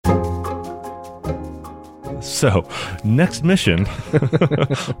So, next mission,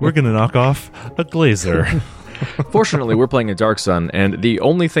 we're going to knock off a glazer. Fortunately, we're playing a Dark Sun, and the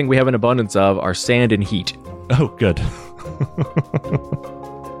only thing we have an abundance of are sand and heat. Oh, good.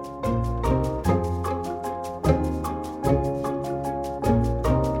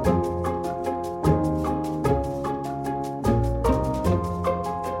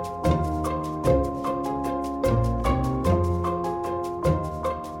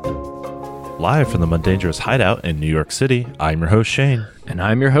 Live from the Mundangerous Hideout in New York City, I'm your host, Shane. And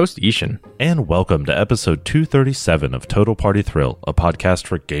I'm your host, Ishan. And welcome to episode 237 of Total Party Thrill, a podcast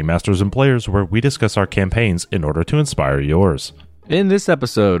for game masters and players where we discuss our campaigns in order to inspire yours. In this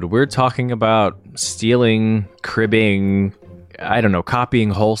episode, we're talking about stealing, cribbing,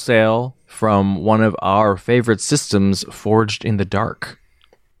 copying wholesale from one of our favorite systems, Forged in the Dark.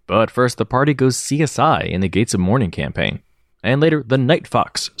 But first, the party goes CSI in the Gates of Morning campaign. And later, the Night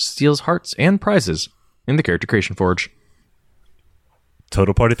Fox steals hearts and prizes in the Character Creation Forge.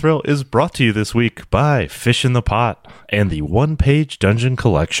 Total Party Thrill is brought to you this week by Fish in the Pot and the one-page dungeon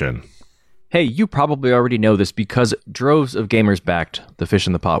collection. Hey, you probably already know this because droves of gamers backed the Fish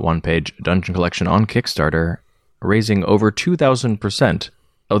in the Pot one-page dungeon collection on Kickstarter, raising over 2,000%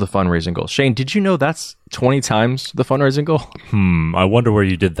 of the fundraising goal. Shane, did you know that's 20 times the fundraising goal? I wonder where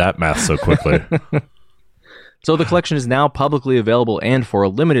you did that math so quickly. So the collection is now publicly available, and for a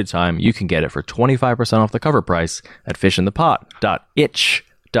limited time, you can get it for 25% off the cover price at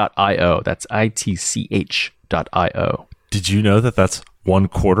fishinthepot.itch.io. That's ITCH.io. Did you know that that's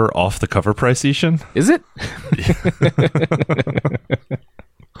 1/4 off the cover price, Ishan? Is it?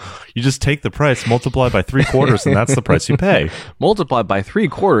 You just take the price, multiply by 3/4, and that's the price you pay. Multiply by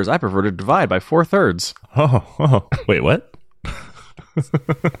 3/4. I prefer to divide by 4/3. Oh, wait, what?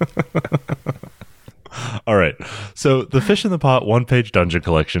 All right. So the Fish in the Pot one-page dungeon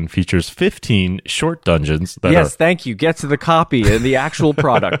collection features 15 short dungeons that Yes, thank you. Get to the copy and the actual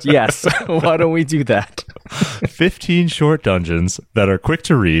product. Yes. Why don't we do that? 15 short dungeons that are quick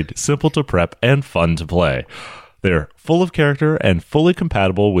to read, simple to prep, and fun to play. They're full of character and fully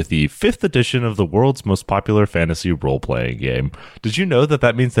compatible with the 5th edition of the world's most popular fantasy role-playing game. Did you know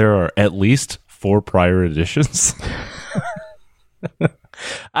that means there are at least 4 prior editions?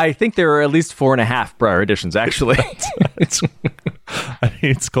 I think there are at least 4.5 prior editions, actually.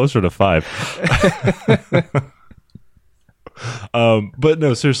 It's closer to 5. But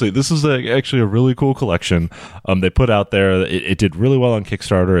no, seriously, this is actually a really cool collection they put out there. It did really well on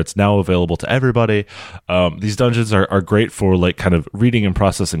Kickstarter. It's now available to everybody. These dungeons are great for like kind of reading and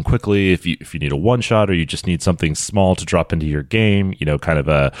processing quickly. If you need a one shot or you just need something small to drop into your game, kind of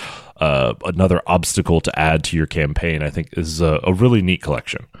another obstacle to add to your campaign, I think is a really neat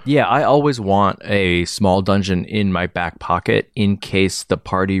collection. Yeah, I always want a small dungeon in my back pocket in case the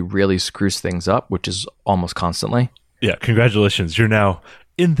party really screws things up, which is almost constantly. Yeah, congratulations. You're now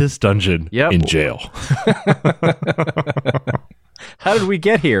in this dungeon in jail. How did we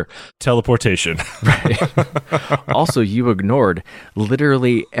get here? Teleportation. Right. Also, you ignored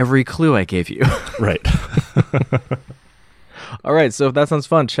literally every clue I gave you. Right. All right, so if that sounds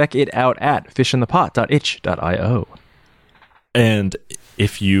fun, check it out at fishinthepot.itch.io. And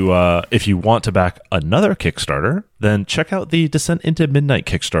if you want to back another Kickstarter, then check out the Descent into Midnight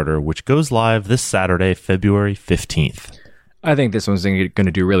Kickstarter, which goes live this Saturday, February 15th. I think this one's going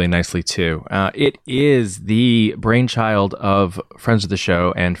to do really nicely, too. It is the brainchild of friends of the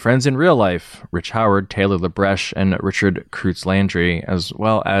show and friends in real life, Rich Howard, Taylor Labreche, and Richard Kreutz-Landry, as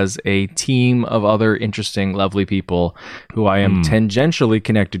well as a team of other interesting, lovely people who I am tangentially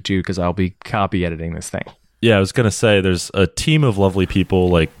connected to because I'll be copy editing this thing. Yeah, I was going to say there's a team of lovely people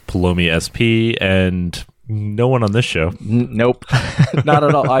like Palomi SP and no one on this show. Nope. Not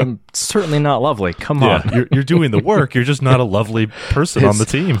at all. I'm certainly not lovely. Come on. You're doing the work. You're just not a lovely person on the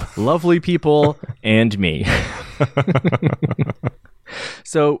team. Lovely people and me.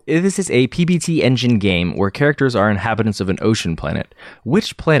 So this is a PBT engine game where characters are inhabitants of an ocean planet.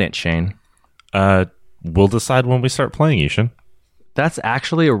 Which planet, Shane? We'll decide when we start playing, Ishan. That's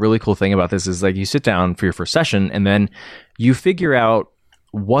actually a really cool thing about this is like you sit down for your first session and then you figure out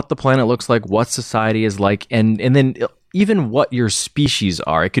what the planet looks like, what society is like, and then even what your species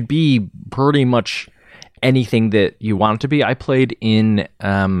are. It could be pretty much anything that you want it to be. I played in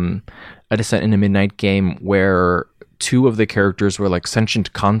a Descent into Midnight game where 2 of the characters were like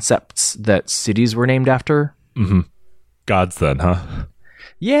sentient concepts that cities were named after. Mm-hmm. Gods then, huh?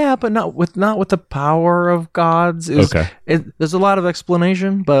 Yeah, but not with the power of gods. Okay. There's a lot of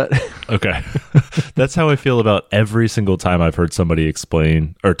explanation, but... Okay. That's how I feel about every single time I've heard somebody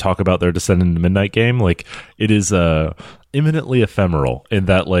explain or talk about their Descent into Midnight game. Like, it is imminently ephemeral in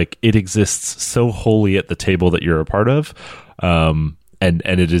that like it exists so wholly at the table that you're a part of, and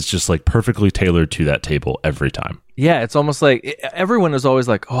it is just like perfectly tailored to that table every time. Yeah, it's almost like everyone is always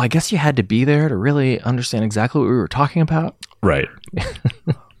like, oh, I guess you had to be there to really understand exactly what we were talking about. Right.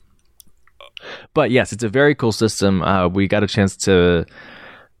 But yes, it's a very cool system. We got a chance to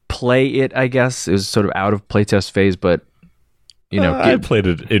play it, I guess. It was sort of out of playtest phase, but I played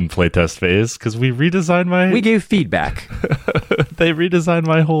it in playtest phase because we redesigned we gave feedback. They redesigned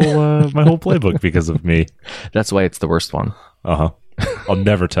my whole playbook because of me. That's why it's the worst one. I'll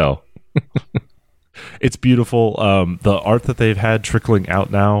never tell. It's beautiful. The art that they've had trickling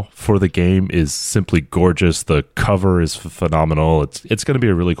out now for the game is simply gorgeous. The cover is phenomenal. It's going to be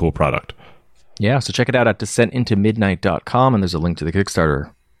a really cool product. Yeah, so check it out at descentintomidnight.com, and there's a link to the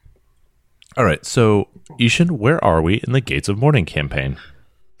Kickstarter. All right, so Ishan, where are we in the Gates of Morning campaign?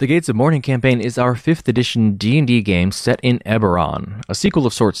 The Gates of Morning campaign is our 5th edition D&D game set in Eberron, a sequel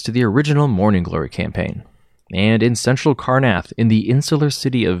of sorts to the original Morning Glory campaign. And in central Karrnath, in the insular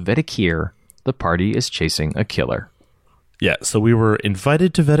city of Vedekir, the party is chasing a killer. Yeah, so we were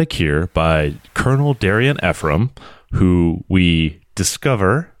invited to Vedekir by Colonel Darian Ephraim, who we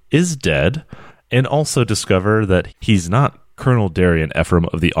discover is dead, and also discover that he's not Colonel Darian Ephraim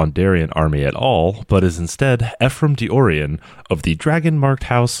of the Ondarian army at all, but is instead Ephraim de Orion of the dragon-marked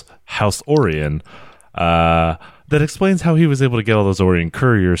House Orion. That explains how he was able to get all those Orion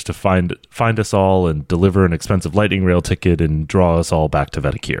couriers to find us all and deliver an expensive lightning rail ticket and draw us all back to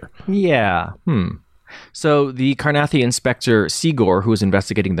Vedekir. Yeah. So the Karrnathi inspector Sigor, who is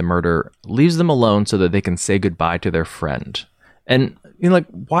investigating the murder, leaves them alone so that they can say goodbye to their friend. And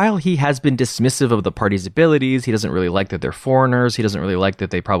while he has been dismissive of the party's abilities, he doesn't really like that they're foreigners, he doesn't really like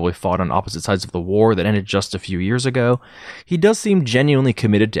that they probably fought on opposite sides of the war that ended just a few years ago, he does seem genuinely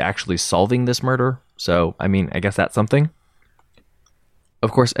committed to actually solving this murder. So, I guess that's something.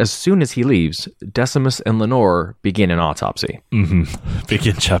 Of course, as soon as he leaves, Decimus and Lenore begin an autopsy.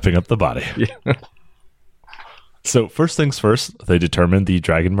 Begin chopping up the body. Yeah. So, first things first, they determine the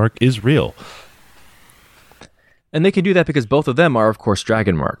dragon mark is real. And they can do that because both of them are, of course,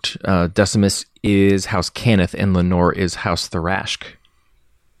 dragon marked. Decimus is House Cannith and Lenore is House Tharashk.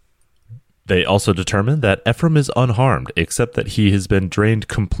 They also determine that Ephraim is unharmed, except that he has been drained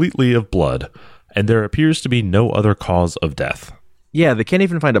completely of blood, and there appears to be no other cause of death. Yeah, they can't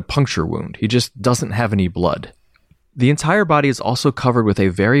even find a puncture wound. He just doesn't have any blood. The entire body is also covered with a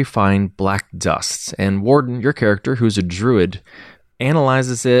very fine black dust, and Warden, your character, who's a druid,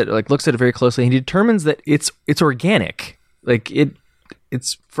 analyzes it, looks at it very closely, and he determines that it's organic.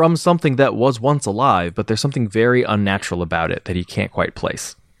 It's from something that was once alive, but there's something very unnatural about it that he can't quite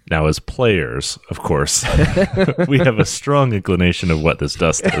place. Now, as players, of course, we have a strong inclination of what this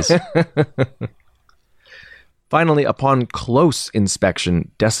dust is. Finally, upon close inspection,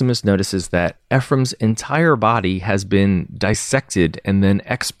 Decimus notices that Ephraim's entire body has been dissected and then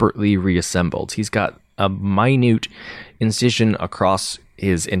expertly reassembled. He's got a minute incision across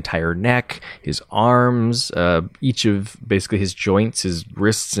his entire neck, his arms, each of basically his joints, his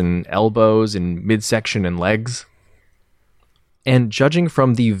wrists and elbows and midsection and legs. And judging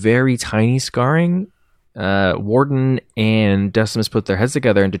from the very tiny scarring, Warden and Decimus put their heads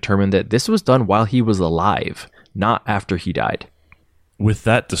together and determined that this was done while he was alive, not after he died. With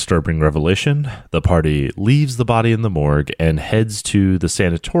that disturbing revelation, the party leaves the body in the morgue and heads to the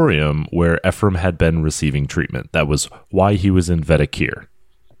sanatorium where Ephraim had been receiving treatment. That was why he was in Vedekir.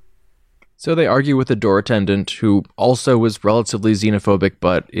 So they argue with the door attendant, who also was relatively xenophobic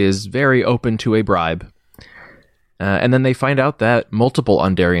but is very open to a bribe. And then they find out that multiple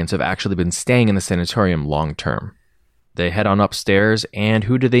Ondarians have actually been staying in the sanatorium long term. They head on upstairs, and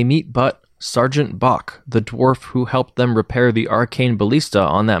who do they meet but Sergeant Bach, the dwarf who helped them repair the arcane ballista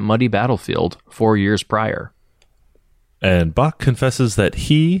on that muddy battlefield 4 years prior. And Bach confesses that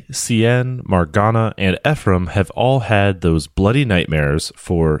he, Cien, Margana, and Ephraim have all had those bloody nightmares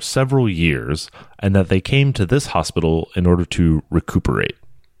for several years, and that they came to this hospital in order to recuperate.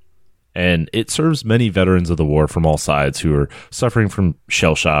 And it serves many veterans of the war from all sides who are suffering from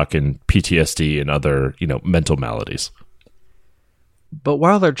shell shock and PTSD and other, mental maladies. But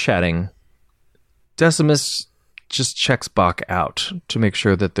while they're chatting, Decimus just checks Bach out to make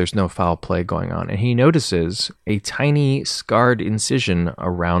sure that there's no foul play going on. And he notices a tiny scarred incision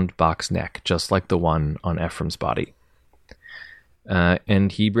around Bach's neck, just like the one on Ephraim's body. And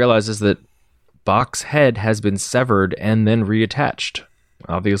he realizes that Bach's head has been severed and then reattached,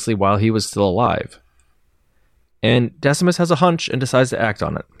 obviously while he was still alive. And Decimus has a hunch and decides to act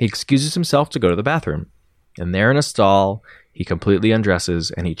on it. He excuses himself to go to the bathroom. And there in a stall, he completely undresses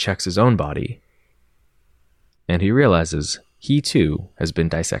and he checks his own body. and he realizes he too has been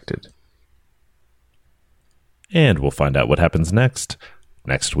dissected. And we'll find out what happens next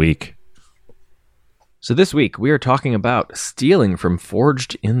week. So this week, we are talking about stealing from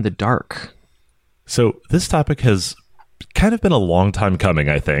Forged in the Dark. So this topic has kind of been a long time coming,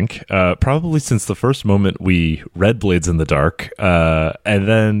 I think, probably since the first moment we read Blades in the Dark, and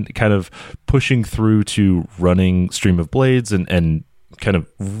then kind of pushing through to running Stream of Blades and kind of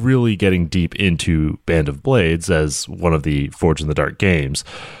really getting deep into Band of Blades as one of the Forged in the Dark games.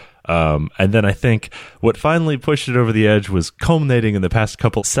 And then I think what finally pushed it over the edge was culminating in the past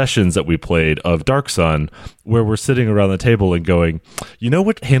couple sessions that we played of Dark Sun, where we're sitting around the table and going, you know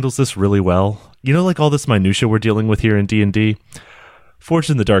what handles this really well? You know, like all this minutia we're dealing with here in D&D?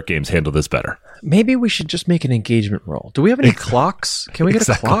 Forged in the Dark games handle this better. Maybe we should just make an engagement roll. Do we have any clocks? Can we get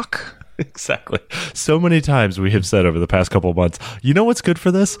a clock? Exactly. So many times we have said over the past couple of months, you know what's good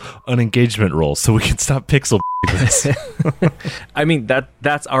for this? An engagement roll, so we can stop pixel this. I mean,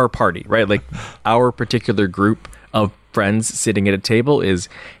 that's our party, right? Like, our particular group of friends sitting at a table is,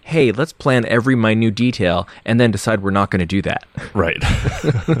 hey, let's plan every minute detail and then decide we're not going to do that. Right.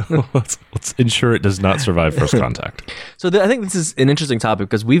 let's ensure it does not survive first contact. So I think this is an interesting topic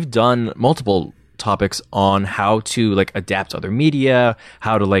because we've done multiple topics on how to like adapt other media,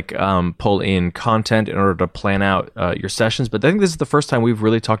 how to like pull in content in order to plan out your sessions. But I think this is the first time we've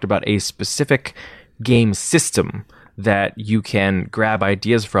really talked about a specific game system that you can grab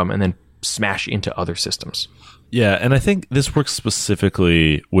ideas from and then smash into other systems. Yeah, and I think this works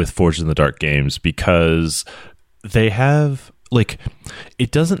specifically with Forged in the Dark games because they have, like,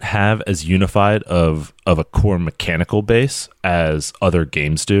 it doesn't have as unified of a core mechanical base as other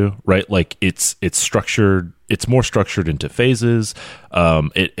games do, right? Like, it's structured, it's more structured into phases.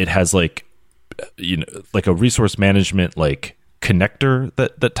 It has, like, you know, like a resource management, like, connector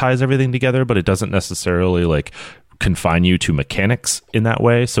that ties everything together, but it doesn't necessarily, like, confine you to mechanics in that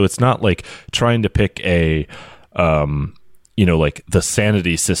way. So it's not like trying to pick a you know, like the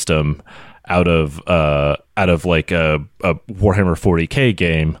sanity system out of like a Warhammer 40K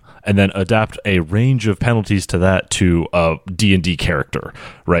game and then adapt a range of penalties to that to a D&D character,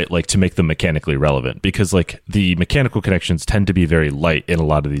 right? Like to make them mechanically relevant, because like the mechanical connections tend to be very light in a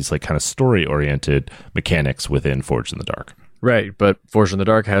lot of these like kind of story oriented mechanics within Forged in the Dark. Right, but Forged in the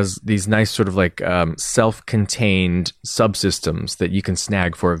Dark has these nice sort of like self-contained subsystems that you can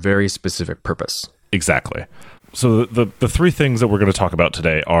snag for a very specific purpose. Exactly. So the three things that we're going to talk about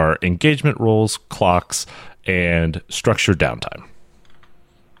today are engagement roles, clocks, and structured downtime.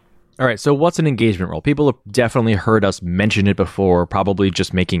 All right, so what's an engagement role? People have definitely heard us mention it before, probably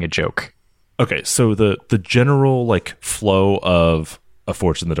just making a joke. Okay, so the general like flow of a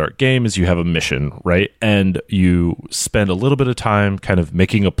Forged in the Dark game is you have a mission, right? And you spend a little bit of time kind of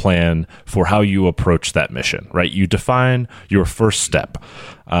making a plan for how you approach that mission, right? You define your first step.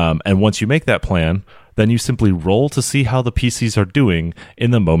 And once you make that plan, then you simply roll to see how the PCs are doing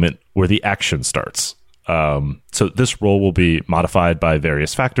in the moment where the action starts. So this roll will be modified by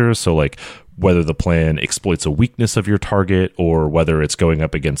various factors. So like whether the plan exploits a weakness of your target or whether it's going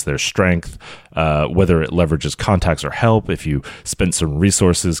up against their strength, whether it leverages contacts or help, if you spent some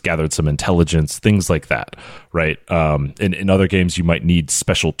resources, gathered some intelligence, things like that, right? In other games, you might need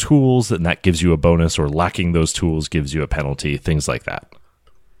special tools and that gives you a bonus, or lacking those tools gives you a penalty, things like that.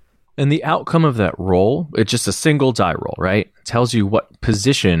 And the outcome of that roll, it's just a single die roll, right? It tells you what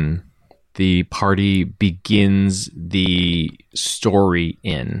position the party begins the story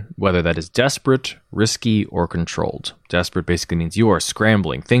in, whether that is desperate, risky, or controlled. Desperate basically means you are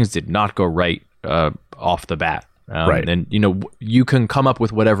scrambling. Things did not go right off the bat. Right. And, you know, you can come up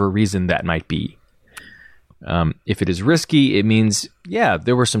with whatever reason that might be. If it is risky, it means, yeah,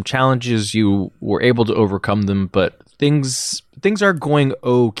 there were some challenges, you were able to overcome them, but things are going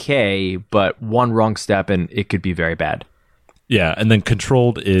okay, but one wrong step and it could be very bad. Yeah, and then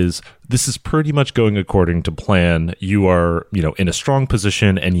controlled is, this is pretty much going according to plan. You are, you know, in a strong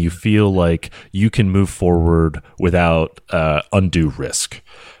position and you feel like you can move forward without undue risk,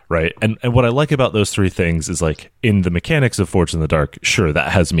 right? And what I like about those three things is, like, in the mechanics of Forged in the Dark, sure,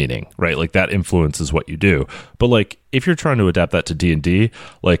 that has meaning, right? Like, that influences what you do. But, like, if you're trying to adapt that to D&D,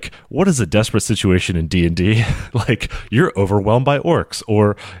 like, what is a desperate situation in D&D? Like, you're overwhelmed by orcs,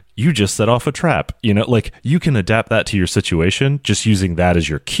 or you just set off a trap. You know, like, you can adapt that to your situation just using that as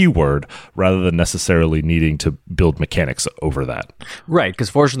your keyword rather than necessarily needing to build mechanics over that. Right, because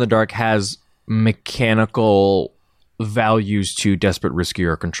Forged in the Dark has mechanical values to desperate, risky,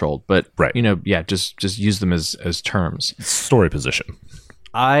 or controlled. But, right. You know, yeah, just use them as terms. Story position.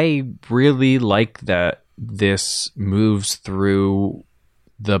 I really like that this moves through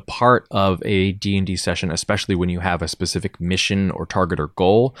the part of a D&D session, especially when you have a specific mission or target or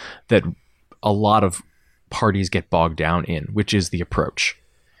goal, that a lot of parties get bogged down in, which is the approach.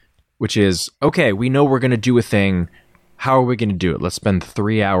 Which is, okay, we know we're going to do a thing. How are we going to do it? Let's spend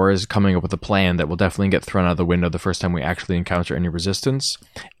 3 hours coming up with a plan that will definitely get thrown out of the window the first time we actually encounter any resistance.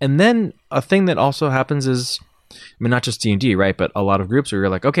 And then a thing that also happens is, I mean, not just D&D, right? But a lot of groups where you're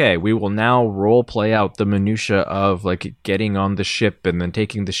like, okay, we will now role play out the minutia of like getting on the ship and then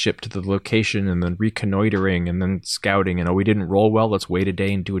taking the ship to the location and then reconnoitering and then scouting. And oh, we didn't roll well. Let's wait a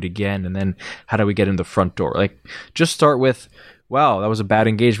day and do it again. And then how do we get in the front door? Like, just start with, wow, that was a bad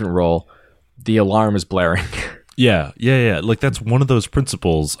engagement roll. The alarm is blaring. Yeah. Like, that's one of those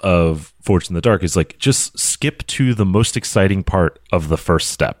principles of Forged in the Dark is like, just skip to the most exciting part of the first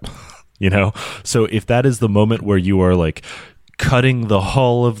step. You know, so if that is the moment where you are like cutting the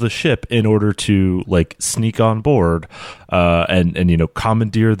hull of the ship in order to like sneak on board and you know,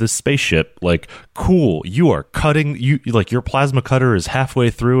 commandeer this spaceship, like, cool, you are cutting, you like, your plasma cutter is halfway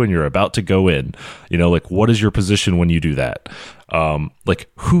through and you're about to go in, you know, like, what is your position when you do that?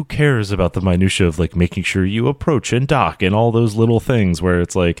 Like, who cares about the minutia of like making sure you approach and dock and all those little things where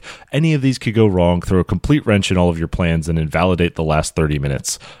it's like any of these could go wrong, throw a complete wrench in all of your plans and invalidate the last 30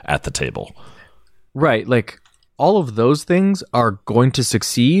 minutes at the table. Right. Like, all of those things are going to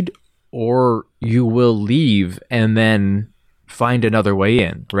succeed, or you will leave and then find another way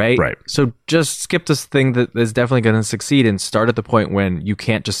in, right? Right. So just skip this thing that is definitely going to succeed and start at the point when you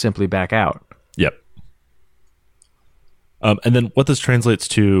can't just simply back out. Yep. And then what this translates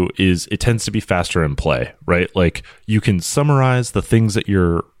to is it tends to be faster in play, right? Like, you can summarize the things that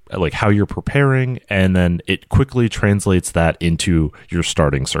you're, like, how you're preparing, and then it quickly translates that into your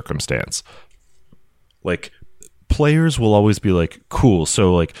starting circumstance. Like, players will always be like, cool,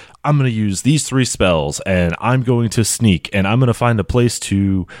 so like, I'm going to use these 3 spells and I'm going to sneak and I'm going to find a place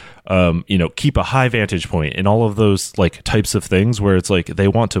to you know, keep a high vantage point and all of those like types of things where it's like they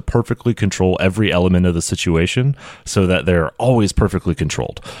want to perfectly control every element of the situation so that they're always perfectly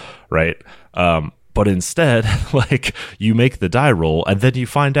controlled, right? But instead, like, you make the die roll and then you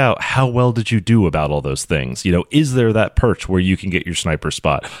find out how well did you do about all those things. You know, is there that perch where you can get your sniper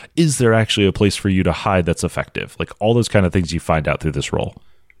spot? Is there actually a place for you to hide that's effective? Like, all those kind of things you find out through this roll.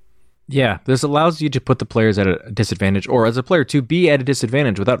 Yeah, this allows you to put the players at a disadvantage, or as a player to be at a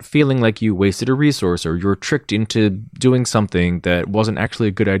disadvantage without feeling like you wasted a resource or you were tricked into doing something that wasn't actually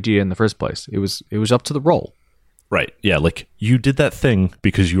a good idea in the first place. It was up to the roll. Right. Yeah. Like, you did that thing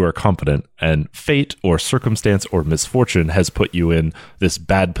because you are competent, and fate or circumstance or misfortune has put you in this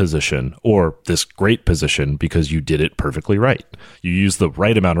bad position or this great position because you did it perfectly right. You used the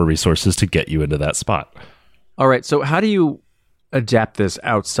right amount of resources to get you into that spot. All right. So how do you adapt this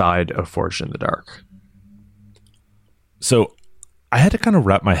outside of Forged in the Dark? So I had to kind of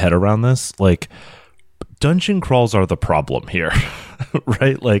wrap my head around this. Like, dungeon crawls are the problem here.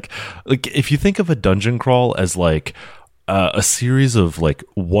 Right? Like if you think of a dungeon crawl as like a series of like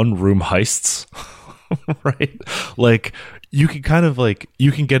one room heists, right? Like, you can kind of like,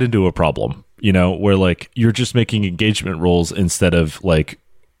 you can get into a problem, you know, where like you're just making engagement rolls instead of like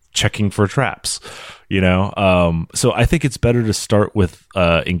checking for traps, you know? So I think it's better to start with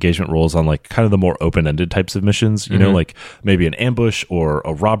engagement rolls on like kind of the more open-ended types of missions, you know, like maybe an ambush or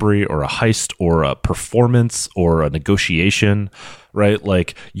a robbery or a heist or a performance or a negotiation, right?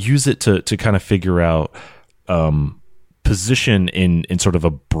 Like, use it to kind of figure out position in sort of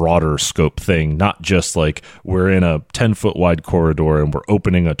a broader scope thing, not just like we're in a 10-foot wide corridor and we're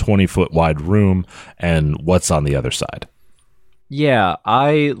opening a 20-foot wide room and what's on the other side. Yeah,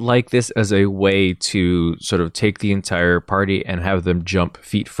 I like this as a way to sort of take the entire party and have them jump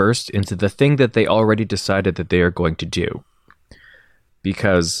feet first into the thing that they already decided that they are going to do.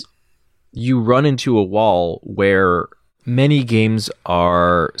 Because you run into a wall where many games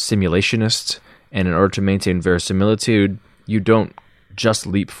are simulationist, and in order to maintain verisimilitude, you don't just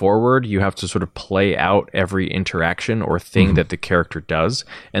leap forward. You have to sort of play out every interaction or thing that the character does.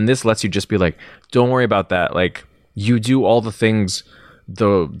 And this lets you just be like, don't worry about that. Like, you do all the things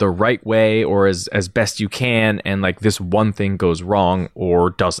the right way or as best you can, and like this one thing goes wrong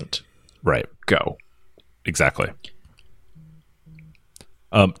or doesn't. Right. Go. Exactly.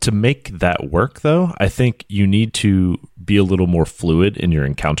 To make that work, though, I think you need to be a little more fluid in your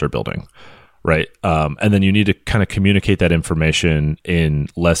encounter building, right? And then you need to kind of communicate that information in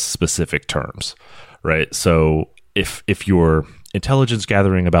less specific terms, right? So if your intelligence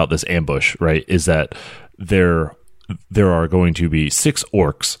gathering about this ambush, right, is that there are going to be 6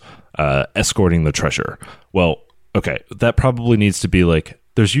 orcs escorting the treasure. Well, okay, that probably needs to be like,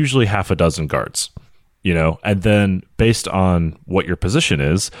 there's usually half a dozen guards, and then based on what your position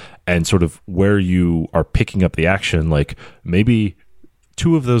is and sort of where you are picking up the action, like maybe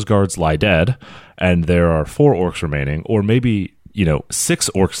 2 of those guards lie dead and there are 4 orcs remaining, or maybe 6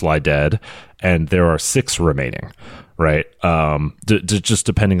 orcs lie dead and there are 6 remaining, right? Just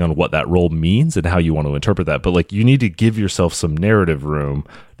depending on what that role means and how you want to interpret that. But like, you need to give yourself some narrative room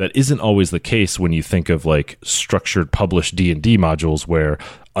that isn't always the case when you think of like structured published D&D modules where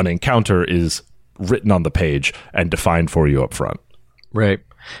an encounter is written on the page and defined for you up front. Right.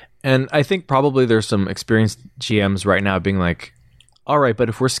 And I think probably there's some experienced GMs right now being like, all right, but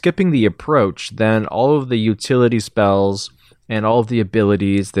if we're skipping the approach, then all of the utility spells and all of the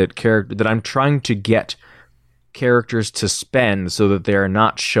abilities that I'm trying to get characters to spend so that they're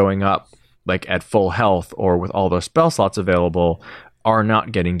not showing up like at full health or with all those spell slots available are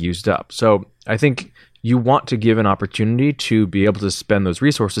not getting used up. So I think you want to give an opportunity to be able to spend those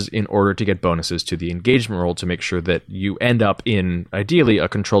resources in order to get bonuses to the engagement roll to make sure that you end up in, ideally, a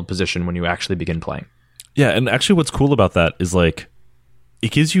controlled position when you actually begin playing. Yeah, and actually what's cool about that is like, it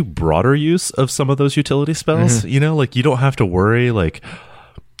gives you broader use of some of those utility spells. Like you don't have to worry, like,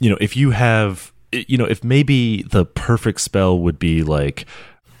 if you have, if maybe the perfect spell would be like,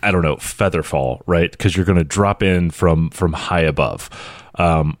 I don't know, Featherfall, right? Because you're going to drop in from high above.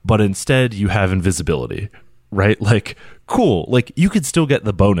 But instead you have invisibility, right? Like, cool. Like, you could still get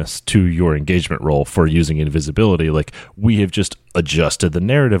the bonus to your engagement roll for using invisibility. Like, we have just adjusted the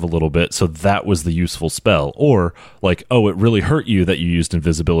narrative a little bit, so that was the useful spell. Or like, oh, it really hurt you that you used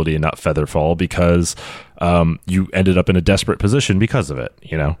invisibility and not Featherfall because you ended up in a desperate position because of it,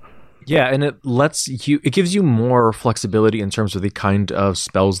 Yeah, and it gives you more flexibility in terms of the kind of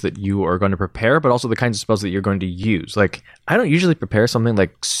spells that you are going to prepare, but also the kinds of spells that you're going to use. Like, I don't usually prepare something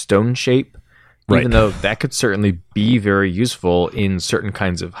like Stone Shape, even though that could certainly be very useful in certain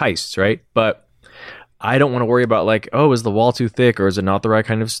kinds of heists, right? But I don't want to worry about like, oh, is the wall too thick, or is it not the right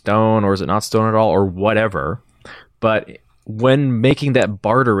kind of stone, or is it not stone at all, or whatever. But when making that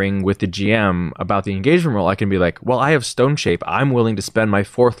bartering with the GM about the engagement roll, I can be like, well, I have Stone Shape. I'm willing to spend my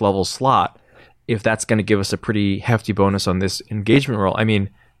 4th level slot if that's going to give us a pretty hefty bonus on this engagement roll. I mean,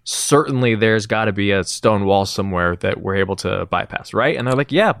 certainly there's got to be a stone wall somewhere that we're able to bypass, right? And they're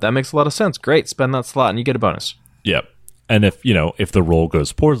like, yeah, that makes a lot of sense. Great, spend that slot and you get a bonus. Yep. And if the roll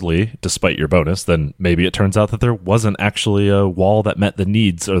goes poorly, despite your bonus, then maybe it turns out that there wasn't actually a wall that met the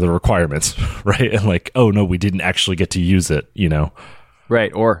needs or the requirements, right? And like, oh no, we didn't actually get to use it,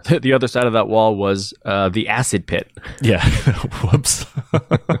 Right, or the other side of that wall was the acid pit. Yeah, whoops.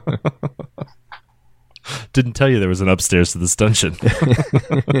 Didn't tell you there was an upstairs to this dungeon.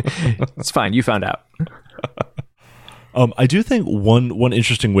 It's fine, you found out. I do think one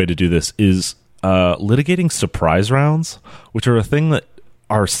interesting way to do this is litigating surprise rounds, which are a thing that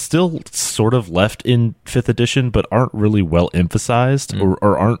are still sort of left in 5th edition, but aren't really well emphasized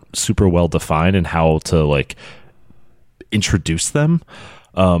or aren't super well defined in how to like introduce them.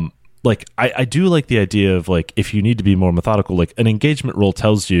 Like, I do like the idea of like, if you need to be more methodical, like an engagement roll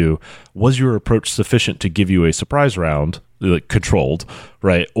tells you, was your approach sufficient to give you a surprise round, like controlled,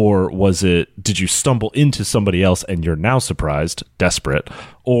 right? Or did you stumble into somebody else and you're now surprised, desperate?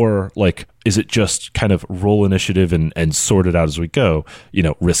 Or like, is it just kind of roll initiative and sort it out as we go,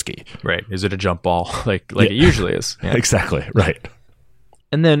 risky? Right. Is it a jump ball like it usually is? Yeah. Exactly. Right.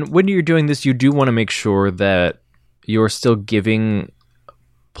 And then when you're doing this, you do want to make sure that you're still giving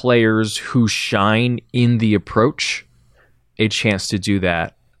players who shine in the approach a chance to do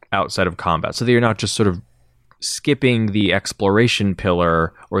that outside of combat, so that you're not just sort of skipping the exploration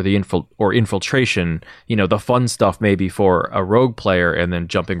pillar or the infiltration, the fun stuff maybe for a rogue player, and then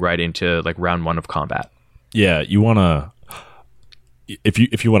jumping right into like round 1 of combat. Yeah, you want to,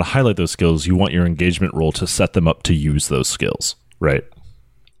 if you want to highlight those skills, you want your engagement roll to set them up to use those skills, right?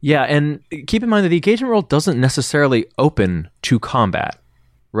 Yeah, and keep in mind that the engagement roll doesn't necessarily open to combat.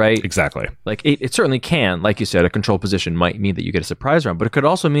 Right? Exactly. Like, it certainly can. Like you said, a control position might mean that you get a surprise round, but it could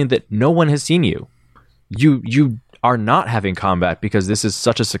also mean that no one has seen you. You are not having combat because this is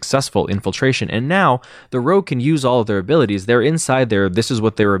such a successful infiltration, and now the rogue can use all of their abilities. They're inside there. This is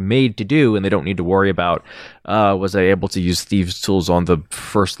what they were made to do, and they don't need to worry about, was I able to use thieves' tools on the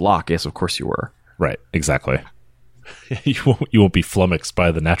first lock? Yes, of course you were. Right, exactly. You won't be flummoxed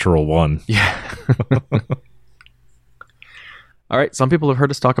by the natural one. Yeah. All right, some people have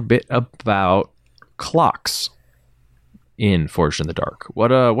heard us talk a bit about clocks in Forged in the Dark. What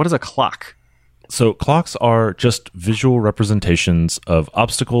is a clock? So clocks are just visual representations of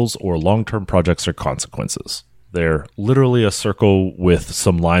obstacles or long-term projects or consequences. They're literally a circle with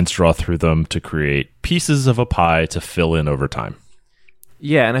some lines drawn through them to create pieces of a pie to fill in over time.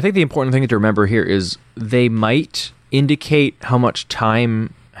 Yeah, and I think the important thing to remember here is they might indicate how much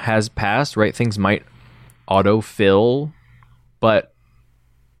time has passed, right? Things might autofill, but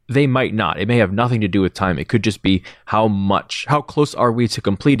they might not. It may have nothing to do with time. It could just be how close are we to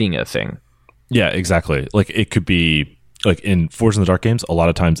completing a thing? Yeah, exactly. Like it could be like in Forge in the Dark games, a lot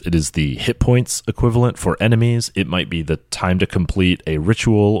of times it is the hit points equivalent for enemies. It might be the time to complete a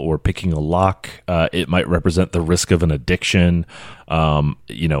ritual or picking a lock. It might represent the risk of an addiction,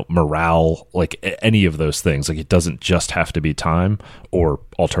 morale, like any of those things. Like it doesn't just have to be time or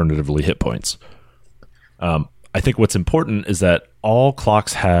alternatively hit points. I think what's important is that all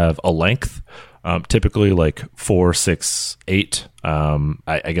clocks have a length, typically like 4, 6, 8.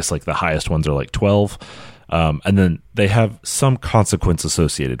 I guess like the highest ones are like 12. And then they have some consequence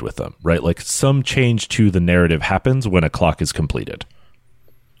associated with them, right? Like some change to the narrative happens when a clock is completed.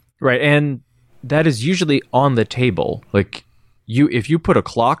 Right, and that is usually on the table. Like if you put a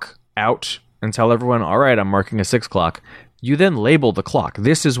clock out and tell everyone, all right, I'm marking a 6 o'clock, you then label the clock.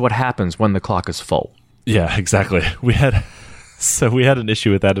 This is what happens when the clock is full. Yeah, exactly. We had an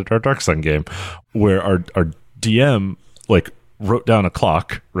issue with that at our Dark Sun game where our DM like wrote down a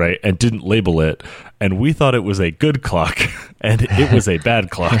clock, right, and didn't label it, and we thought it was a good clock, and it was a bad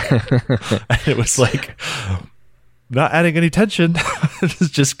clock. And it was like not adding any tension. It was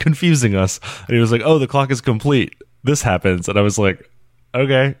just confusing us. And he was like, oh, the clock is complete. This happens. And I was like,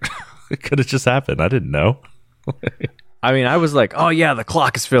 okay, it could have just happened. I didn't know. I mean, I was like, oh yeah, the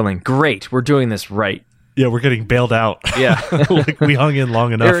clock is filling. Great. We're doing this right. Yeah, we're getting bailed out. Yeah. Like we hung in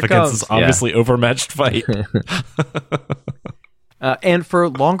long enough against this obviously overmatched fight. And for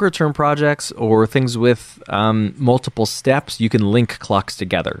longer term projects or things with multiple steps, you can link clocks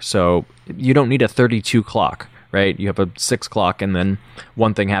together. So you don't need a 32 clock, right? You have a 6 clock and then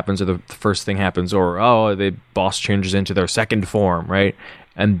one thing happens or the first thing happens or, the boss changes into their second form, right?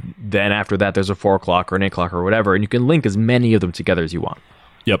 And then after that, there's a 4 o'clock or an 8 o'clock or whatever. And you can link as many of them together as you want.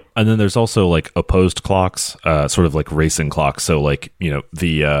 Yep. And then there's also like opposed clocks, sort of like racing clocks. So like,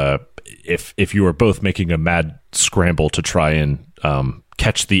 the if you are both making a mad scramble to try and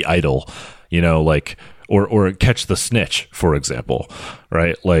catch the idol, or catch the snitch, for example,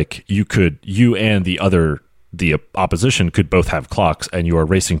 right? Like you and the opposition could both have clocks, and you are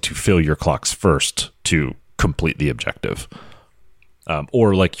racing to fill your clocks first to complete the objective.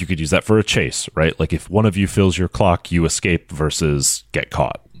 Or like you could use that for a chase, right? Like if one of you fills your clock, you escape versus get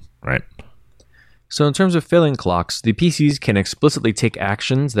caught, right? So in terms of filling clocks, the PCs can explicitly take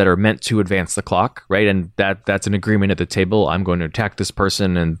actions that are meant to advance the clock, right? And that's an agreement at the table. I'm going to attack this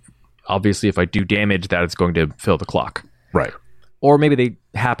person, and obviously if I do damage, that is going to fill the clock. Right. Or maybe they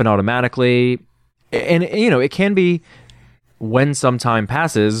happen automatically. And, it can be when some time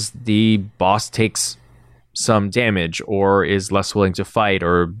passes, the boss takes some damage or is less willing to fight,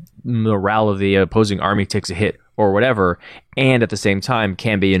 or morale of the opposing army takes a hit or whatever, and at the same time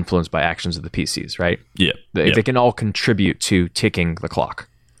can be influenced by actions of the PCs, right? Yeah. They can all contribute to ticking the clock.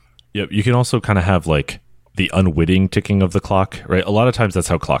 Yep. You can also kind of have like the unwitting ticking of the clock, right? A lot of times that's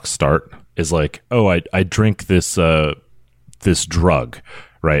how clocks start, is like, oh, I drink this drug,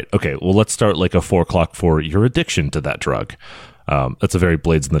 right? Okay, well, let's start like a 4 o'clock for your addiction to that drug. That's a very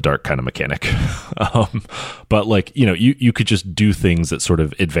Blades in the Dark kind of mechanic. But like, you could just do things that sort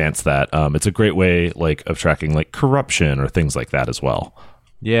of advance that. It's a great way like of tracking like corruption or things like that as well.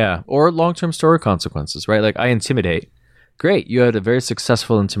 Yeah. Or long-term story consequences, right? Like I intimidate. Great. You had a very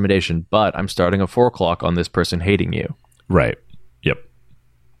successful intimidation, but I'm starting a 4 o'clock on this person hating you. Right. Yep.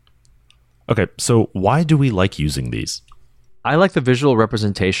 Okay. So why do we like using these? I like the visual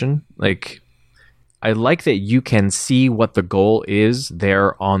representation. Like, I like that you can see what the goal is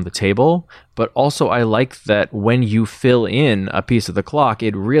there on the table, but also I like that when you fill in a piece of the clock,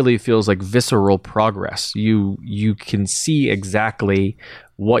 it really feels like visceral progress. You can see exactly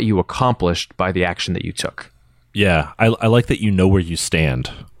what you accomplished by the action that you took. Yeah, I like that you know where you stand.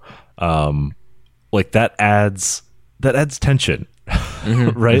 Like that adds tension.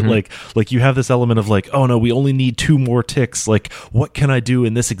 Mm-hmm, right? Mm-hmm. Like you have this element of like, oh no, we only need 2 more ticks. Like, what can I do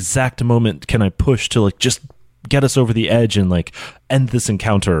in this exact moment? Can I push to like just get us over the edge and like end this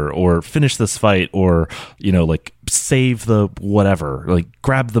encounter or finish this fight or, like save the whatever, like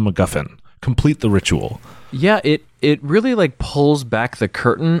grab the MacGuffin, complete the ritual. Yeah, it really like pulls back the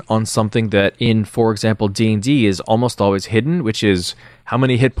curtain on something that in, for example, D&D is almost always hidden, which is how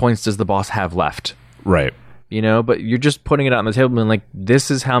many hit points does the boss have left? Right. But you're just putting it out on the table and like,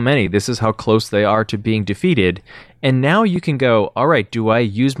 this is how many, this is how close they are to being defeated. And now you can go, all right, do I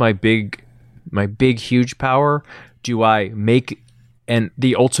use my big, huge power? Do I make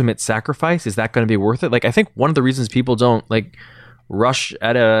the ultimate sacrifice? Is that going to be worth it? Like, I think one of the reasons people don't like rush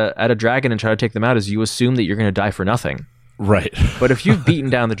at a dragon and try to take them out is you assume that you're going to die for nothing. Right. But if you've beaten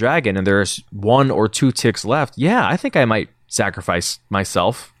down the dragon and there's 1 or 2 ticks left, yeah, I think I might sacrifice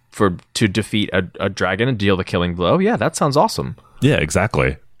myself to defeat a dragon and deal the killing blow. Yeah, that sounds awesome. Yeah,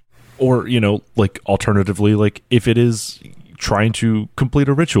 exactly. Or, like alternatively, like if it is trying to complete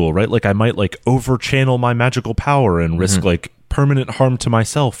a ritual, right? Like I might like over channel my magical power and risk like permanent harm to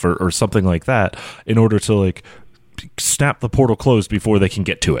myself or something like that in order to like snap the portal closed before they can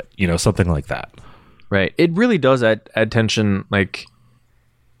get to it, something like that. Right. It really does add tension. Like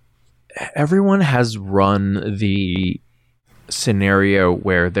everyone has run the scenario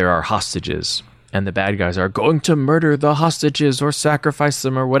where there are hostages and the bad guys are going to murder the hostages or sacrifice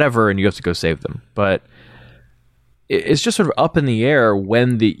them or whatever, and you have to go save them. But it's just sort of up in the air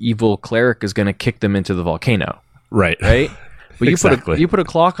when the evil cleric is going to kick them into the volcano. Right. But exactly. you put a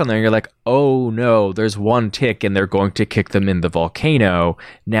clock on there and you're like, oh no, there's 1 tick and they're going to kick them in the volcano.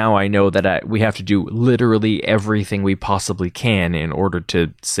 Now I know that we have to do literally everything we possibly can in order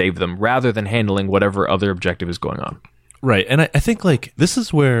to save them rather than handling whatever other objective is going on. Right. And I think like this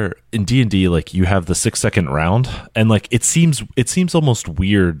is where in D&D like you have the 6-second round and like it seems almost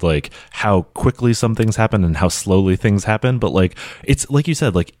weird like how quickly some things happen and how slowly things happen, but like it's like you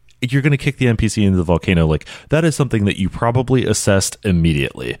said, like you're going to kick the NPC into the volcano, like that is something that you probably assessed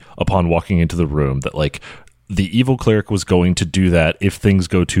immediately upon walking into the room, that like the evil cleric was going to do that if things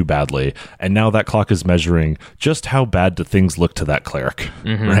go too badly. And now that clock is measuring just how bad do things look to that cleric,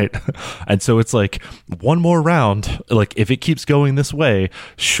 right? And so it's like one more round, like if it keeps going this way,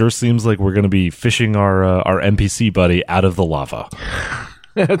 sure seems like we're going to be fishing our NPC buddy out of the lava.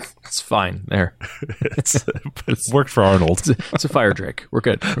 It's fine there. It's worked for Arnold. It's a fire drake. We're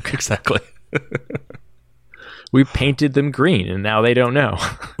good. Exactly. We painted them green and now they don't know.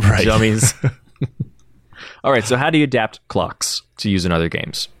 Right. Dummies. All right, so how do you adapt clocks to use in other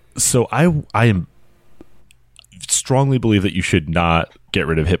games? So I am strongly believe that you should not get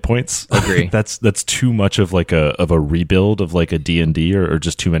rid of hit points. Agree. That's too much of like a rebuild of like a D&D or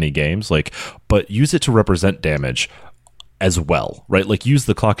just too many games. Like, but use it to represent damage as well, right? Like use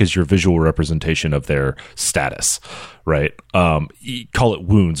the clock as your visual representation of their status, right? Call it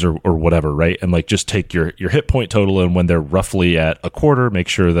wounds or whatever, right? And like just take your hit point total, and when they're roughly at a quarter, make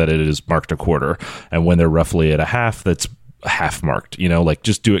sure that it is marked a quarter, and when they're roughly at a half, that's half marked, like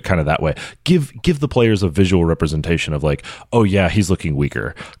just do it kind of that way. Give the players a visual representation of like, oh yeah, he's looking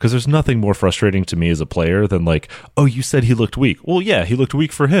weaker, because there's nothing more frustrating to me as a player than like, oh, you said he looked weak. Well, yeah, he looked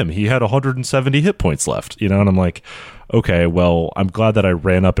weak for him. He had 170 hit points left, and I'm like, okay, well, I'm glad that I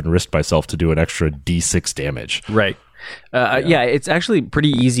ran up and risked myself to do an extra D6 damage. Right. Yeah, it's actually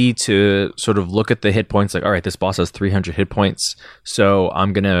pretty easy to sort of look at the hit points like, all right, this boss has 300 hit points, so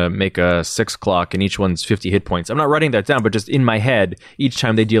I'm going to make a 6 clock and each one's 50 hit points. I'm not writing that down, but just in my head, each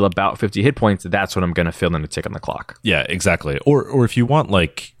time they deal about 50 hit points, that's what I'm going to fill in a tick on the clock. Yeah, exactly. Or if you want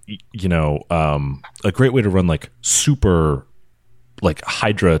like, a great way to run like super like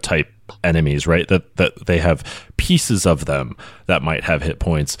Hydra type enemies, right? That they have pieces of them that might have hit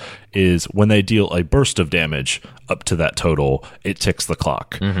points, is when they deal a burst of damage up to that total, it ticks the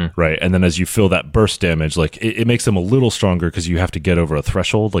clock, right? And then as you fill that burst damage, like it makes them a little stronger because you have to get over a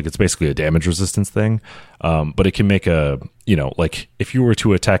threshold. Like it's basically a damage resistance thing. But it can make like if you were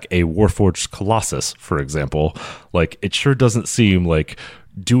to attack a Warforged Colossus, for example, like it sure doesn't seem like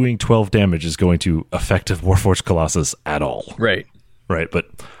doing 12 damage is going to affect a Warforged Colossus at all. Right. Right. But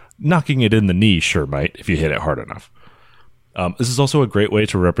knocking it in the knee sure might if you hit it hard enough. This is also a great way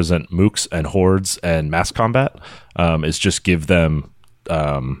to represent mooks and hordes and mass combat, is just give them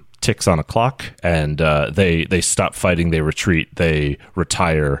ticks on a clock, and they stop fighting, they retreat, they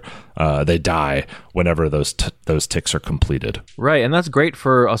retire, they die whenever those ticks are completed. Right, and that's great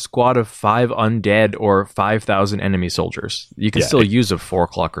for a squad of 5 undead or 5,000 enemy soldiers. You can still use a 4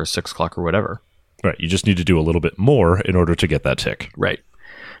 clock or 6 clock or whatever. Right, you just need to do a little bit more in order to get that tick. Right.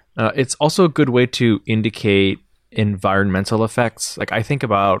 It's also a good way to indicate environmental effects. Like I think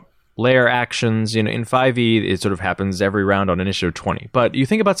about lair actions, in 5e, it sort of happens every round on initiative 20. But you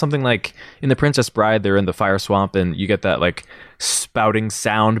think about something like in The Princess Bride, they're in the fire swamp and you get that like spouting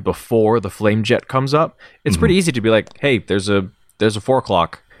sound before the flame jet comes up. It's pretty easy to be like, hey, there's a 4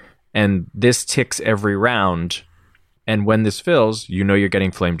 clock and this ticks every round. And when this fills, you're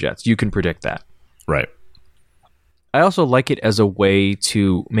getting flame jets. You can predict that. Right. I also like it as a way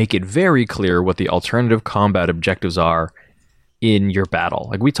to make it very clear what the alternative combat objectives are in your battle.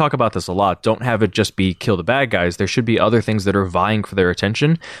 Like we talk about this a lot. Don't have it just be kill the bad guys. There should be other things that are vying for their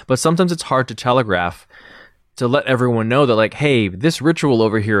attention, but sometimes it's hard to telegraph to let everyone know that, like, hey, this ritual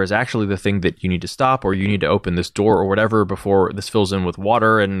over here is actually the thing that you need to stop, or you need to open this door or whatever before this fills in with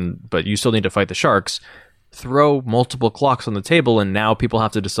water, but you still need to fight the sharks. Throw multiple clocks on the table, and now people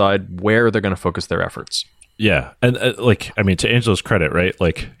have to decide where they're going to focus their efforts. Yeah, and like, I mean, to Angelo's credit, right?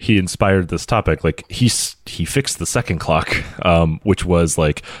 Like, he inspired this topic. Like, he fixed the second clock, which was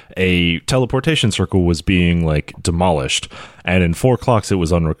like a teleportation circle was being like demolished, and in 4 clocks it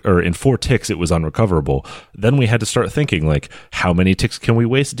was in 4 ticks it was unrecoverable. Then we had to start thinking, like, how many ticks can we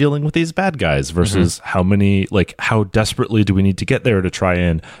waste dealing with these bad guys versus how many, like, how desperately do we need to get there to try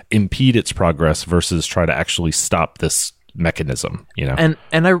and impede its progress versus try to actually stop this mechanism, you know.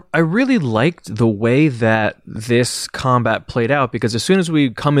 And I really liked the way that this combat played out, because as soon as we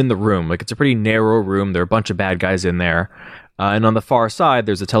come in the room, like, it's a pretty narrow room, there are a bunch of bad guys in there, and on the far side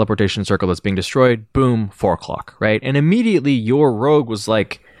there's a teleportation circle that's being destroyed. Boom, 4 o'clock, right? And immediately your rogue was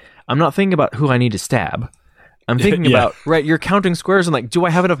like, I'm not thinking about who I need to stab, I'm thinking about, right, you're counting squares and like, do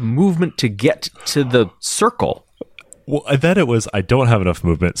I have enough movement to get to the circle? Well, and then it was, I don't have enough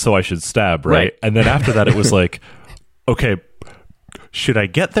movement, so I should stab, right? And then after that it was like, okay, should I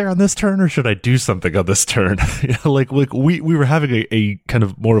get there on this turn or should I do something on this turn? like we were having a kind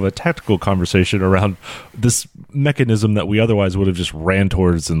of more of a tactical conversation around this mechanism that we otherwise would have just ran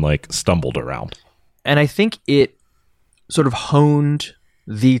towards and like stumbled around. And I think it sort of honed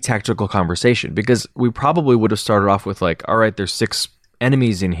the tactical conversation, because we probably would have started off with like, all right, there's 6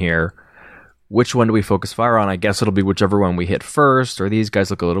 enemies in here. Which one do we focus fire on? I guess it'll be whichever one we hit first, or these guys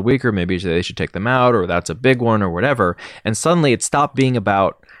look a little weaker, maybe they should take them out, or that's a big one, or whatever. And suddenly it stopped being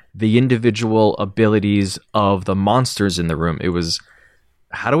about the individual abilities of the monsters in the room. It was,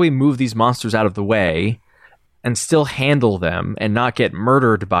 how do we move these monsters out of the way and still handle them and not get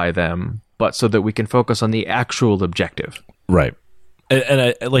murdered by them, but so that we can focus on the actual objective. Right. And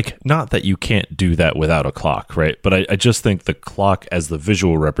I like, not that you can't do that without a clock, right? But I just think the clock as the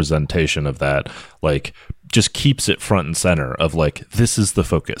visual representation of that, like, just keeps it front and center of like, this is the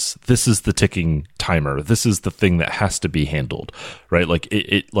focus. This is the ticking timer. This is the thing that has to be handled, right? Like,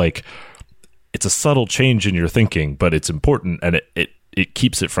 it like, it's a subtle change in your thinking, but it's important, and it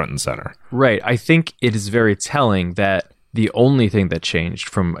keeps it front and center. Right. I think it is very telling that the only thing that changed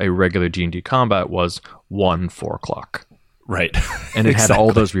from a regular D&D combat was 4 o'clock. Right. And it had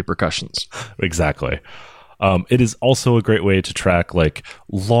all those repercussions. Exactly. It is also a great way to track like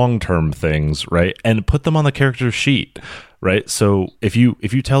long-term things, right? And put them on the character sheet, right? So if you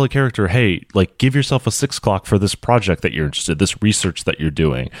tell a character, hey, like, give yourself a 6 o'clock for this project that you're interested, this research that you're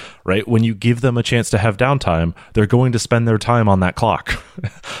doing, right? When you give them a chance to have downtime, they're going to spend their time on that clock,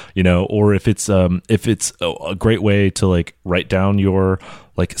 you know. Or if it's a great way to like write down your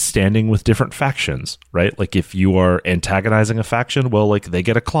like standing with different factions, right? Like, if you are antagonizing a faction, well, like, they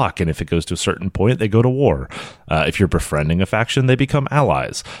get a clock, and if it goes to a certain point, they go to war. If you're befriending a faction, they become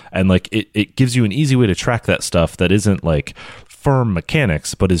allies. And like, it gives you an easy way to track that stuff that isn't like firm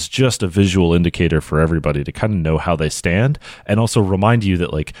mechanics, but is just a visual indicator for everybody to kind of know how they stand, and also remind you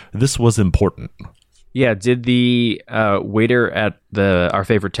that like, this was important. Yeah. Did the waiter at our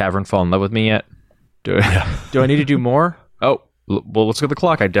favorite tavern fall in love with me yet? Do I need to do more? Oh, well, let's go to the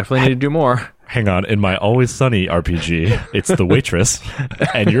clock. I definitely need to do more. Hang on. In my Always Sunny RPG, it's the waitress,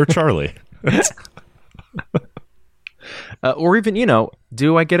 and you're Charlie. Or even, you know,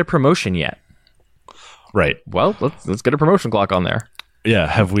 do I get a promotion yet? Right. Well, let's get a promotion clock on there. Yeah.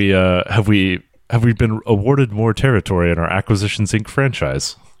 Have we been awarded more territory in our Acquisitions Inc.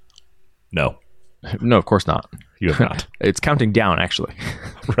 franchise? No. No, of course not. You have not. It's counting down, actually.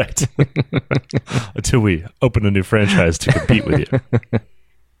 Right. Until we open a new franchise to compete with you.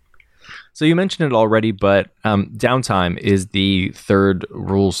 So you mentioned it already, but downtime is the third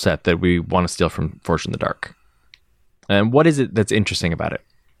rule set that we want to steal from Forged in the Dark. And what is it that's interesting about it?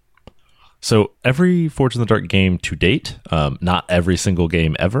 So every Forged in the Dark game to date, not every single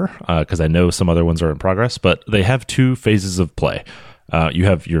game ever, because I know some other ones are in progress, but they have 2 phases of play. You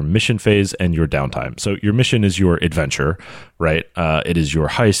have your mission phase and your downtime. So your mission is your adventure, right? It is your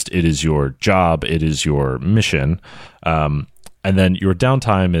heist. It is your job. It is your mission. And then your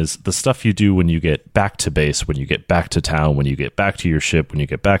downtime is the stuff you do when you get back to base, when you get back to town, when you get back to your ship, when you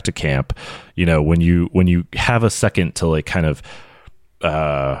get back to camp. You know, when you have a second to like kind of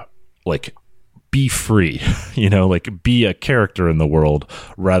like be free, you know, like be a character in the world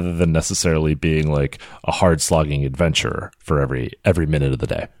rather than necessarily being like a hard slogging adventure for every minute of the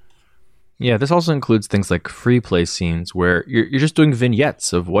day. Yeah, this also includes things like free play scenes where you're just doing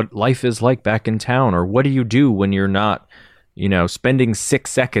vignettes of what life is like back in town, or what do you do when you're not, you know, spending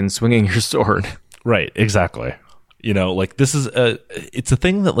 6 seconds swinging your sword. Right, exactly. You know, like this is it's a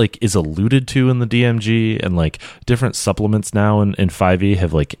thing that like is alluded to in the DMG, and like different supplements now in 5e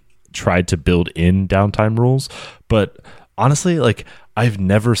have like tried to build in downtime rules. But honestly, like I've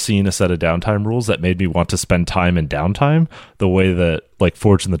never seen a set of downtime rules that made me want to spend time in downtime the way that like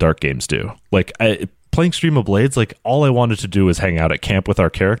Forged in the Dark games do. Like playing Stream of Blades, like all I wanted to do was hang out at camp with our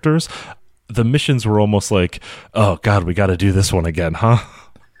characters. The missions were almost like, oh God, we got to do this one again, huh?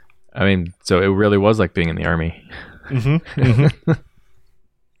 I mean, so it really was like being in the army. Mm-hmm. Mm-hmm.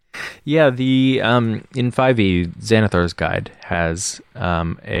 Yeah, the in 5e, Xanathar's Guide has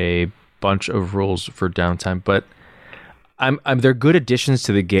a bunch of rules for downtime, but they're good additions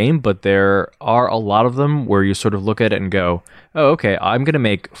to the game, but there are a lot of them where you sort of look at it and go, oh, okay, I'm going to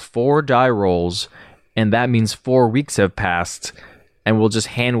make 4 die rolls, and that means 4 weeks have passed, and we'll just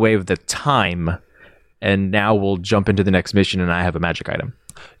hand wave the time, and now we'll jump into the next mission, and I have a magic item.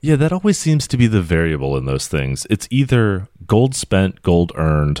 Yeah, that always seems to be the variable in those things. It's either gold spent, gold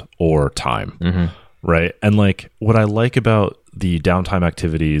earned, or time, right? And like what I like about the downtime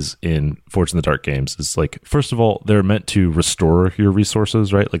activities in Forged in the Dark games is like, first of all, they're meant to restore your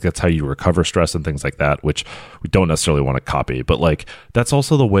resources, right? Like that's how you recover stress and things like that, which we don't necessarily want to copy. But like that's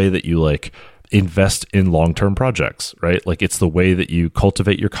also the way that you like invest in long-term projects, right? Like it's the way that you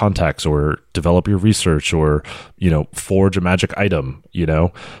cultivate your contacts or develop your research or, you know, forge a magic item, you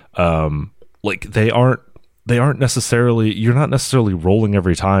know? Like they aren't necessarily, you're not necessarily rolling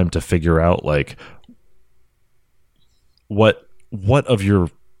every time to figure out like what of your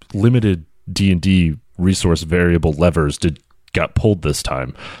limited D&D resource variable levers got pulled this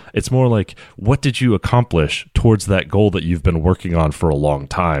time. It's more like, what did you accomplish towards that goal that you've been working on for a long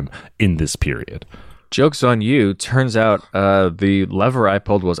time in this period? Joke's on you. Turns out the lever I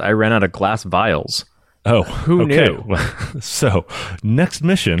pulled was I ran out of glass vials. Oh, who knew? So, next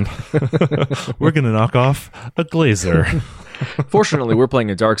mission, we're going to knock off a glazer. Fortunately, we're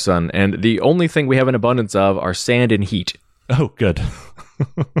playing a Dark Sun, and the only thing we have an abundance of are sand and heat. Oh, good.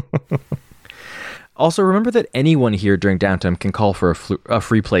 Also, remember that anyone here during downtime can call for a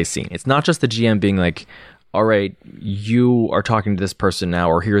free play scene. It's not just the GM being like, all right, you are talking to this person now,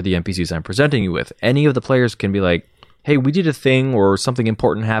 or here are the NPCs I'm presenting you with. Any of the players can be like, hey, we did a thing, or something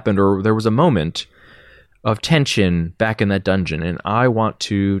important happened, or there was a moment of tension back in that dungeon, and I want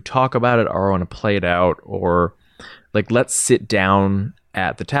to talk about it, or I want to play it out, or like, let's sit down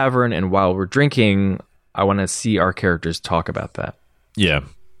at the tavern, and while we're drinking, I want to see our characters talk about that. Yeah.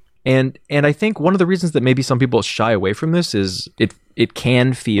 And I think one of the reasons that maybe some people shy away from this is it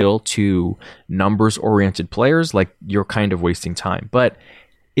can feel to numbers-oriented players like you're kind of wasting time. But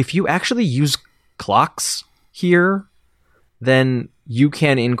if you actually use clocks here, then you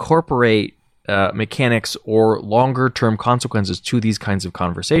can incorporate mechanics or longer-term consequences to these kinds of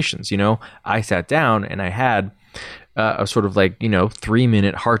conversations. You know, I sat down and I had a sort of like,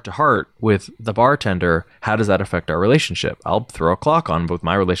 3-minute heart-to-heart with the bartender. How does that affect our relationship? I'll throw a clock on with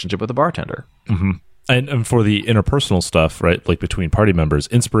my relationship with the bartender. Mm-hmm. And for the interpersonal stuff, right, like between party members,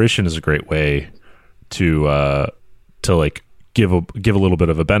 inspiration is a great way to like give a little bit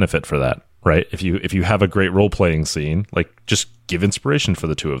of a benefit for that, right? If you have a great role-playing scene, like just give inspiration for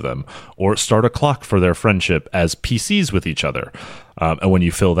the two of them, or start a clock for their friendship as PCs with each other. And when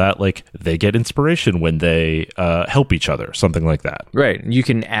you fill that, like they get inspiration when they help each other, something like that. Right. You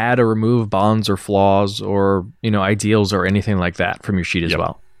can add or remove bonds or flaws or, ideals or anything like that from your sheet as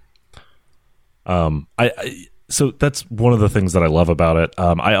well. So that's one of the things that I love about it.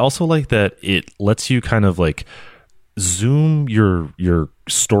 I also like that it lets you kind of like zoom your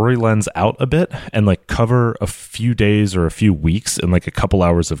story lens out a bit and like cover a few days or a few weeks in like a couple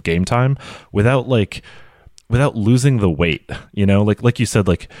hours of game time without losing the weight, like you said,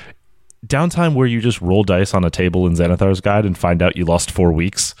 like downtime where you just roll dice on a table in Xanathar's Guide and find out you lost 4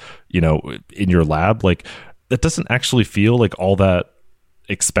 weeks, in your lab, like that doesn't actually feel like all that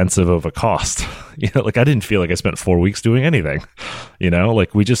expensive of a cost. Like I didn't feel like I spent 4 weeks doing anything,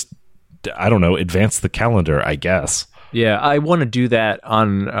 like we just, I don't know, advance the calendar, I guess. Yeah, I want to do that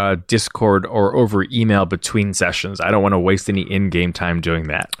on Discord or over email between sessions. I don't want to waste any in-game time doing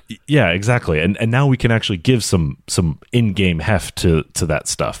that. Yeah, exactly. And now we can actually give some in-game heft to that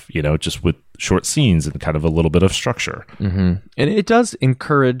stuff, just with short scenes and kind of a little bit of structure. Mm-hmm. And it does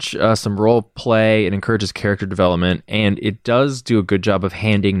encourage some role play. It encourages character development, and it does do a good job of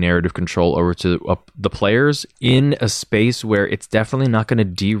handing narrative control over to the players in a space where it's definitely not going to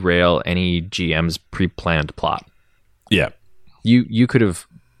derail any GM's pre-planned plot. Yeah. You could have,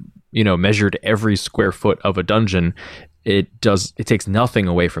 measured every square foot of a dungeon. It takes nothing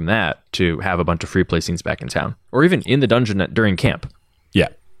away from that to have a bunch of free play scenes back in town, or even in the dungeon during camp. Yeah.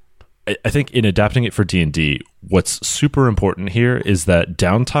 I think in adapting it for D&D, what's super important here is that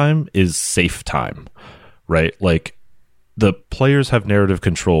downtime is safe time, right? Like, the players have narrative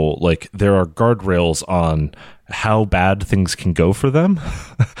control. Like, there are guardrails on how bad things can go for them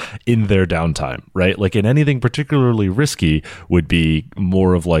in their downtime, right? Like, in anything particularly risky would be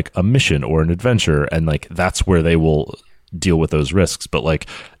more of like a mission or an adventure, and like that's where they will deal with those risks. But like,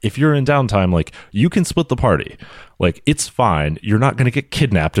 if you're in downtime, like, you can split the party. Like, it's fine. You're not going to get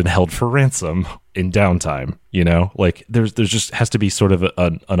kidnapped and held for ransom in downtime, you know? Like, there's just has to be sort of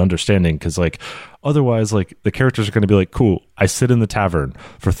an understanding, because like otherwise, like, the characters are going to be like, cool, I sit in the tavern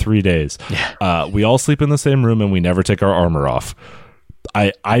for 3 days. Yeah. We all sleep in the same room and we never take our armor off.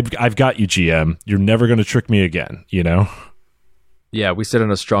 I've got you, GM. You're never going to trick me again, you know? Yeah, we sit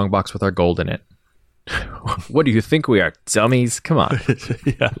in a strong box with our gold in it. What do you think we are, dummies? Come on.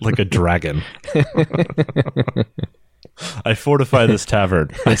 Yeah, like a dragon. I fortify this tavern.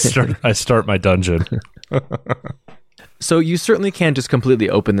 I start my dungeon. So you certainly can just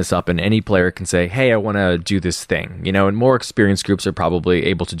completely open this up, and any player can say, hey, I want to do this thing, you know, and more experienced groups are probably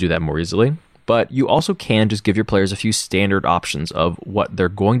able to do that more easily. But you also can just give your players a few standard options of what they're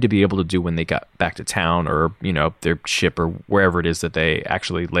going to be able to do when they got back to town, or, you know, their ship, or wherever it is that they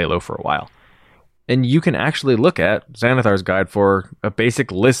actually lay low for a while. And you can actually look at Xanathar's Guide for a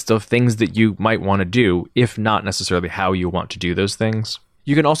basic list of things that you might want to do, if not necessarily how you want to do those things.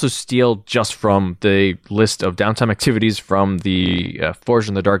 You can also steal just from the list of downtime activities from the Forged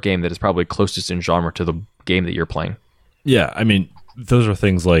in the Dark game that is probably closest in genre to the game that you're playing. Yeah, I mean, those are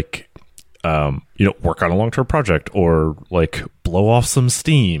things like, you know, work on a long-term project, or like blow off some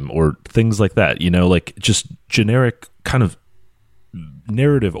steam, or things like that, you know, like just generic kind of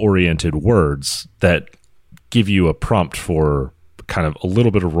narrative-oriented words that give you a prompt for kind of a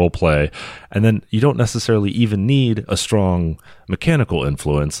little bit of role play. And then you don't necessarily even need a strong mechanical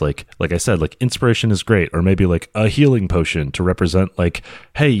influence. Like I said, like, inspiration is great, or maybe like a healing potion to represent like,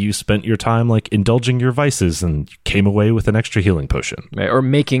 hey, you spent your time like indulging your vices and came away with an extra healing potion. Right, or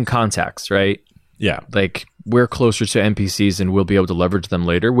making contacts, right? Yeah. Like, we're closer to NPCs and we'll be able to leverage them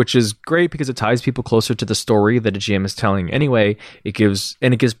later, which is great because it ties people closer to the story that a GM is telling anyway. It gives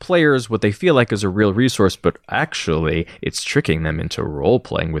players what they feel like is a real resource, but actually it's tricking them into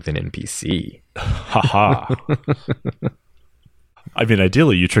role-playing with an NPC. Haha. I mean,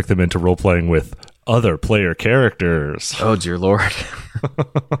 ideally you trick them into role-playing with other player characters. Oh, dear Lord.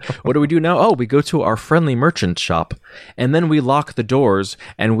 What do we do now? Oh, we go to our friendly merchant shop, and then we lock the doors,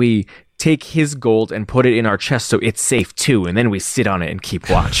 and we take his gold and put it in our chest so it's safe too, and then we sit on it and keep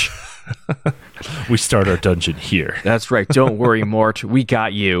watch. We start our dungeon here. That's right. Don't worry, Mort. We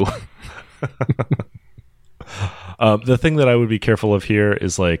got you. The thing that I would be careful of here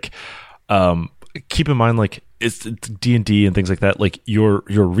is like, keep in mind, like, it's D&D and things like that. Like, your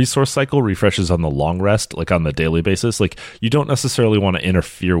resource cycle refreshes on the long rest, like on the daily basis. Like, you don't necessarily want to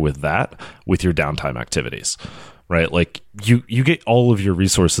interfere with that with your downtime activities, right? Like, you get all of your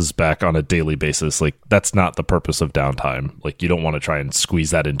resources back on a daily basis. Like, that's not the purpose of downtime. Like, you don't want to try and squeeze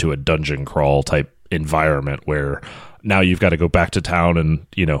that into a dungeon crawl type environment where now you've got to go back to town and,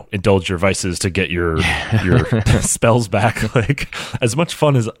 you know, indulge your vices to get your spells back. Like, as much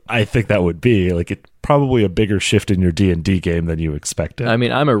fun as I think that would be, like, it's probably a bigger shift in your D&D game than you expected. I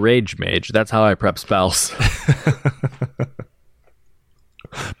mean, I'm a rage mage. That's how I prep spells.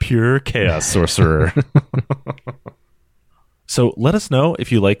 Pure chaos sorcerer. So let us know if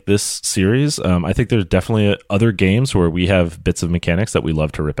you like this series. I think there's definitely other games where we have bits of mechanics that we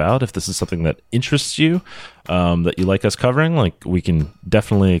love to rip out. If this is something that interests you, that you like us covering, like, we can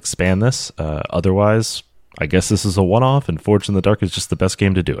definitely expand this. Otherwise, I guess this is a one-off, and Forged in the Dark is just the best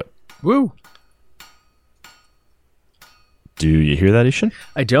game to do it. Woo! Do you hear that, Ishan?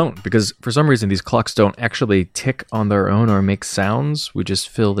 I don't, because for some reason these clocks don't actually tick on their own or make sounds. We just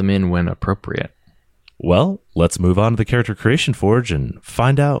fill them in when appropriate. Well, let's move on to the Character Creation Forge and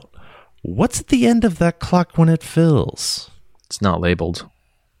find out what's at the end of that clock when it fills. It's not labeled.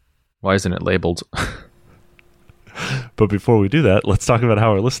 Why isn't it labeled? But before we do that, let's talk about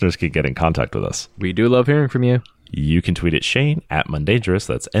how our listeners can get in contact with us. We do love hearing from you. You can tweet at Shane at Mundangerous.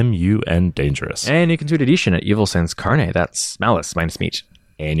 That's MUN Dangerous. And you can tweet at Ishan at Evil Sans Carne. That's malice minus meat.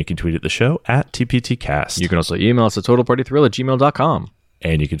 And you can tweet at the show at TPTcast. You can also email us at totalpartythrill@gmail.com.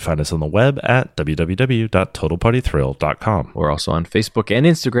 And you can find us on the web at www.totalpartythrill.com. We're also on Facebook and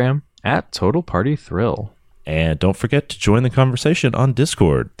Instagram at Total Party Thrill. And don't forget to join the conversation on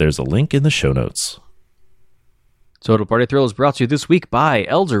Discord. There's a link in the show notes. Total Party Thrill is brought to you this week by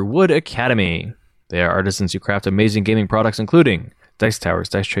Elderwood Academy. They are artisans who craft amazing gaming products, including dice towers,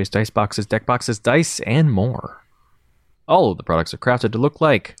 dice trays, dice boxes, deck boxes, dice, and more. All of the products are crafted to look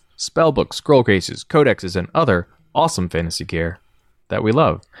like spellbooks, scroll cases, codexes, and other awesome fantasy gear that we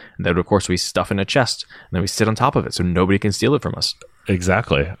love. And then, of course, we stuff in a chest, and then we sit on top of it so nobody can steal it from us.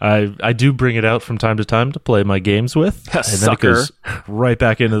 Exactly. I do bring it out from time to time to play my games with. And then it goes right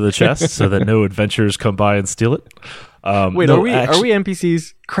back into the chest so that no adventurers come by and steal it. Wait, no, are we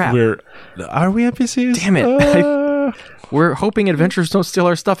NPCs? Crap. Are we NPCs? Damn it. We're hoping adventurers don't steal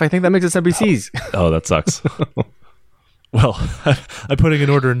our stuff. I think that makes us NPCs. Oh, that sucks. Well, I'm putting an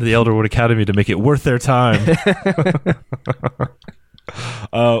order into the Elderwood Academy to make it worth their time.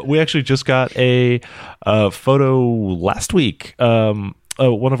 We actually just got a photo last week. One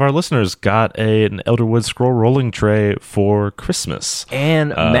of our listeners got an Elderwood scroll rolling tray for Christmas. And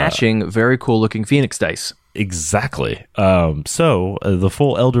matching very cool looking Phoenix dice. Exactly. So the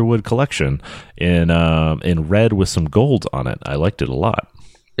full Elderwood collection in red with some gold on it. I liked it a lot.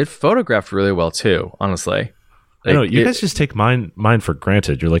 It photographed really well too, honestly. I know you guys just take mine for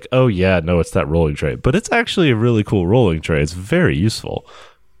granted. You're like, oh yeah, no, it's that rolling tray, but it's actually a really cool rolling tray. It's very useful.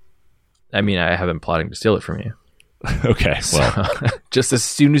 I mean, I have been plotting to steal it from you. Okay, well, just as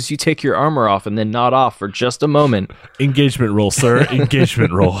soon as you take your armor off and then nod off for just a moment. Engagement roll, sir.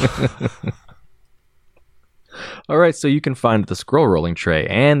 Engagement roll. All right, so you can find the scroll rolling tray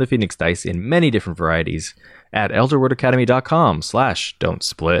and the Phoenix dice in many different varieties at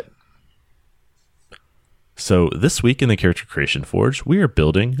elderwoodacademy.com/don'tsplit. So this week in the Character Creation Forge, we are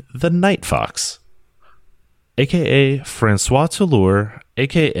building the Night Fox, a.k.a. Francois Toulour,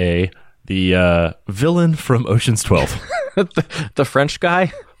 a.k.a. the villain from Ocean's 12. The French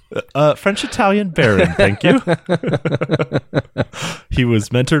guy? French-Italian Baron, thank you. He was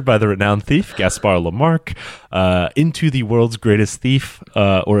mentored by the renowned thief, Gaspard Lamarck, into the world's greatest thief,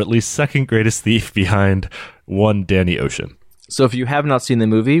 or at least second greatest thief behind one Danny Ocean. So if you have not seen the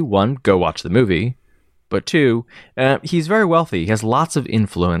movie, one, go watch the movie. But two, he's very wealthy. He has lots of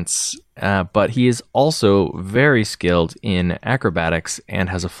influence, but he is also very skilled in acrobatics and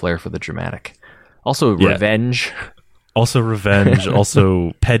has a flair for the dramatic. Also, revenge. Also revenge,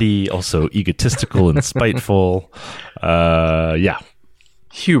 also petty, also egotistical and spiteful.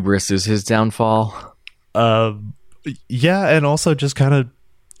 Hubris is his downfall. Yeah, and also just kind of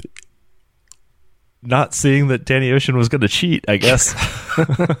not seeing that Danny Ocean was going to cheat, I guess.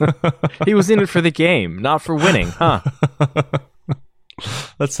 He was in it for the game, not for winning, huh?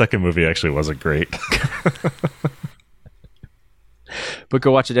 That second movie actually wasn't great. But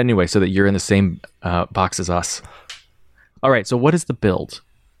go watch it anyway so that you're in the same box as us. All right, so what is the build?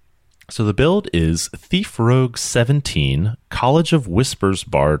 So the build is Thief Rogue 17, College of Whispers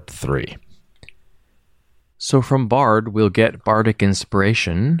Bard 3. So from Bard, we'll get Bardic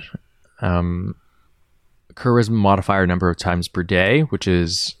Inspiration, Charisma modifier number of times per day, which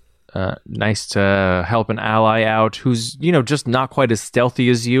is nice to help an ally out who's, just not quite as stealthy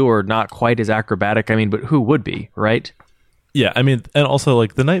as you or not quite as acrobatic. I mean, but who would be, right? Yeah, I mean, and also,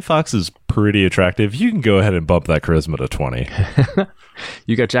 like, the Night Fox is pretty attractive. You can go ahead and bump that charisma to 20.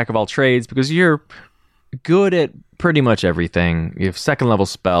 You got Jack of all trades because you're good at pretty much everything. You have second level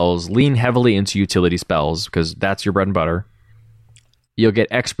spells, lean heavily into utility spells because that's your bread and butter. You'll get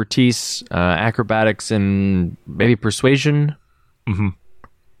expertise, acrobatics, and maybe persuasion. Mm-hmm.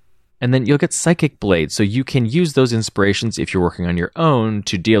 And then you'll get Psychic Blade, so you can use those inspirations if you're working on your own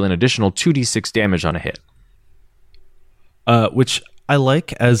to deal an additional 2d6 damage on a hit. Which I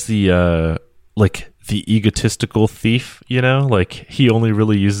like as the egotistical thief, like he only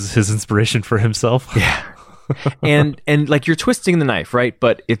really uses his inspiration for himself. Yeah. and like you're twisting the knife, right?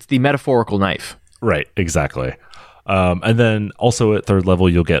 But it's the metaphorical knife. Right, exactly. And then also at third level,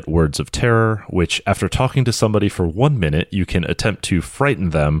 you'll get Words of Terror, which after talking to somebody for 1 minute, you can attempt to frighten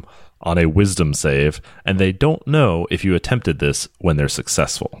them on a wisdom save, and they don't know if you attempted this when they're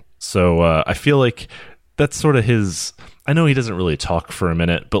successful. So I feel like that's sort of his... I know he doesn't really talk for a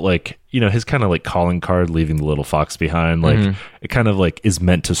minute, but his kind of like calling card, leaving the little fox behind, it kind of like is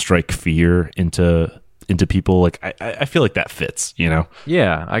meant to strike fear into people. Like I feel like that fits,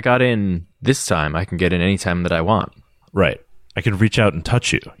 Yeah, I got in this time. I can get in any time that I want. Right. I can reach out and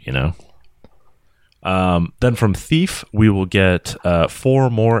touch you, Then from Thief, we will get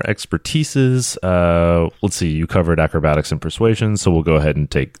 4 more expertises. Let's see, you covered acrobatics and persuasion, so we'll go ahead and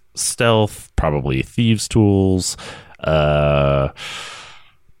take stealth, probably thieves' tools,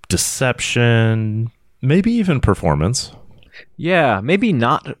 deception, maybe even performance. Yeah, maybe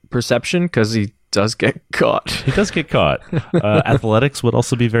not perception because he does get caught. He does get caught. Athletics would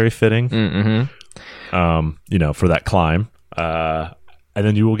also be very fitting, for that climb. And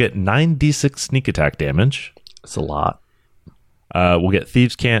then you will get 9d6 sneak attack damage. That's a lot. We'll get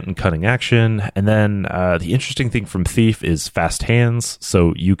Thieves' Cant and Cunning Action. And then the interesting thing from Thief is Fast Hands.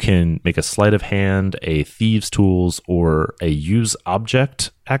 So you can make a Sleight of Hand, a Thieves' Tools, or a Use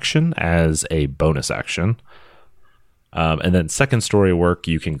Object action as a bonus action. And then second story work,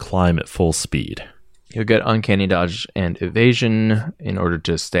 you can climb at full speed. You'll get Uncanny Dodge and Evasion in order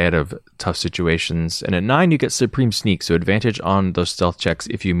to stay out of tough situations. And at 9, you get Supreme Sneak, so advantage on those stealth checks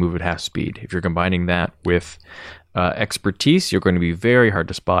if you move at half speed. If you're combining that with Expertise, you're going to be very hard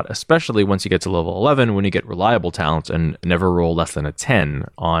to spot, especially once you get to level 11 when you get Reliable Talents and never roll less than a 10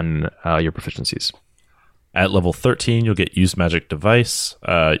 on your proficiencies. At level 13, you'll get Use Magic Device,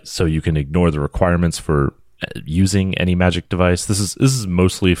 so you can ignore the requirements for using any magic device. This is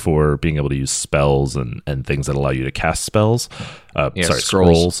mostly for being able to use spells and things that allow you to cast spells.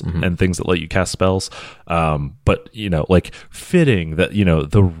 Scrolls and things that let you cast spells. But like fitting that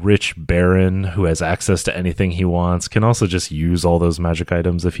the rich baron who has access to anything he wants can also just use all those magic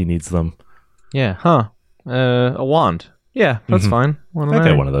items if he needs them. Yeah, a wand. Yeah, that's fine.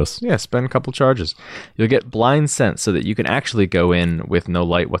 Okay, one of those. Yeah, spend a couple charges. You'll get Blind Sense so that you can actually go in with no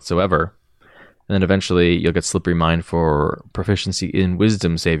light whatsoever. And then eventually you'll get Slippery Mind for proficiency in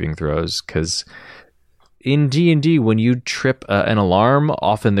wisdom saving throws, because in D&D, when you trip an alarm,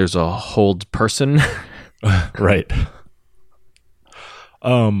 often there's a hold person. Right.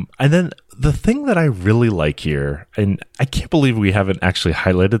 And then the thing that I really like here, and I can't believe we haven't actually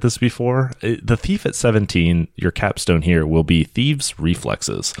highlighted this before, the Thief at 17, your capstone here, will be Thieves'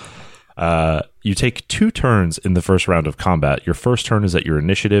 Reflexes. You take 2 turns in the first round of combat. Your first turn is at your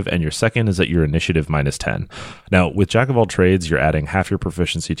initiative, and your second is at your initiative minus 10. Now, with Jack of all trades, you're adding half your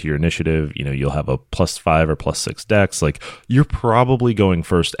proficiency to your initiative. You'll have a +5 or +6 dex. Like, you're probably going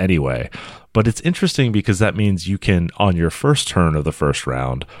first anyway. But it's interesting because that means you can, on your first turn of the first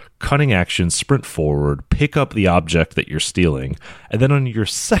round, Cunning Action, sprint forward, pick up the object that you're stealing, and then on your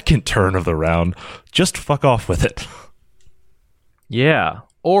second turn of the round, just fuck off with it. Yeah.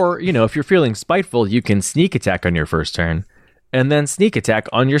 Or, if you're feeling spiteful, you can sneak attack on your first turn and then sneak attack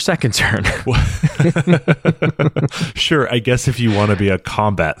on your second turn. Sure, I guess if you want to be a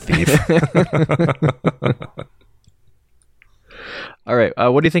combat thief. All right.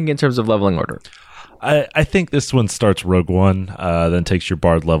 What do you think in terms of leveling order? I think this one starts Rogue One, then takes your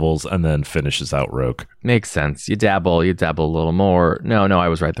Bard levels, and then finishes out Rogue. Makes sense. You dabble a little more. No, I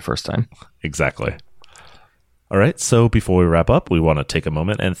was right the first time. Exactly. All right, so before we wrap up, we want to take a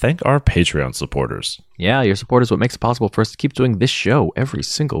moment and thank our Patreon supporters. Yeah, your support is what makes it possible for us to keep doing this show every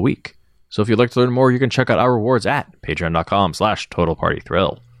single week. So if you'd like to learn more, you can check out our rewards at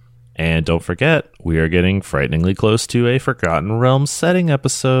patreon.com/totalpartythrill. And don't forget, we are getting frighteningly close to a Forgotten Realms setting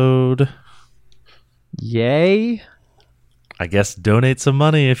episode. Yay! I guess donate some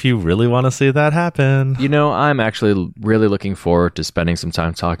money if you really want to see that happen. I'm actually really looking forward to spending some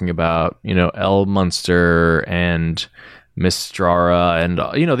time talking about, El Munster and Mistrara and,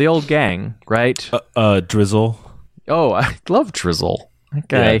 the old gang, right? Drizzle. Oh, I love Drizzle.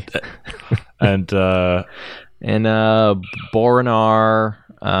 Okay. Yeah. And Borinar.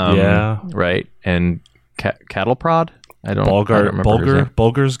 Yeah. Right. And Cattle Prod? I don't remember.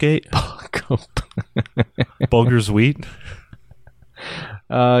 Bulgar's Gate? Bulgar's Wheat?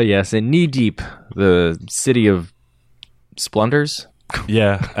 Yes, and Knee Deep, the city of splendors.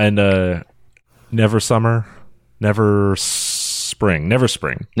 Yeah, and Never Summer, Never Spring.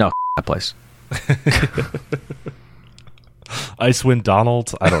 No, that place. Icewind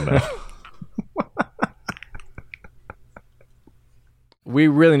Donald? I don't know. We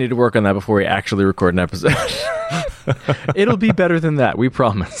really need to work on that before we actually record an episode. It'll be better than that, we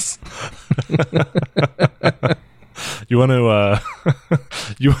promise. You want to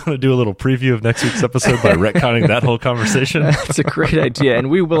do a little preview of next week's episode by retconning that whole conversation? That's a great idea, and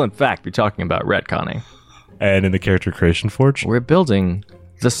we will in fact be talking about retconning. And in the Character Creation Forge, we're building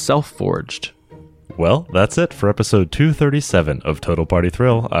the Self-Forged. Well, that's it for episode 237 of Total Party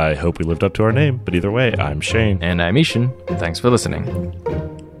Thrill. I hope we lived up to our name, but either way, I'm Shane. And I'm Ishan. Thanks for listening.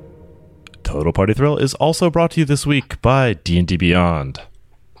 Total Party Thrill is also brought to you this week by D&D Beyond.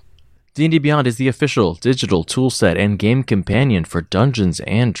 D&D Beyond is the official digital toolset and game companion for Dungeons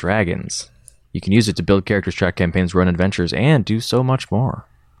and Dragons. You can use it to build characters, track campaigns, run adventures, and do so much more.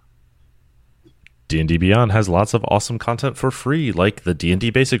 D&D Beyond has lots of awesome content for free, like the D&D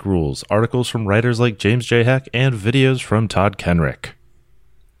Basic Rules, articles from writers like James J. Heck, and videos from Todd Kenrick.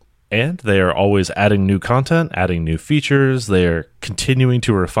 And they are always adding new content, adding new features. They're continuing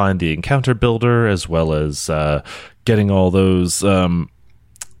to refine the encounter builder, as well as getting all those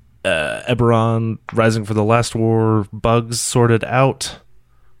Eberron Rising for the Last War bugs sorted out.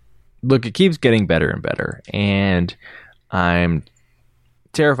 Look, it keeps getting better and better. And I'm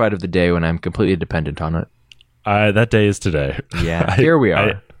terrified of the day when I'm completely dependent on it. That day is today. Yeah, here we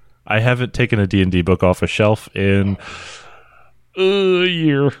are. I haven't taken a D&D book off a shelf in a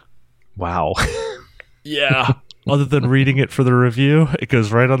year. Wow. Yeah. Other than reading it for the review, it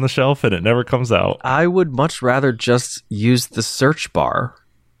goes right on the shelf and it never comes out. I would much rather just use the search bar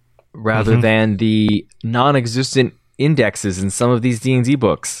rather than the non-existent indexes in some of these D&D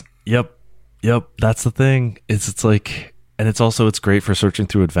books. Yep. That's the thing. It's like, and it's great for searching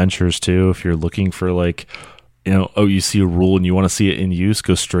through adventures too. If you're looking for like, you see a rule and you want to see it in use,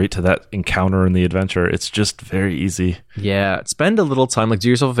 go straight to that encounter in the adventure. It's just very easy. Yeah. Spend a little time, like do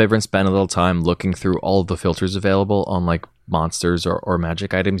yourself a favor and spend a little time looking through all of the filters available on like monsters or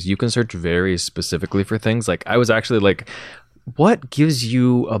magic items. You can search very specifically for things. Like I was actually like, what gives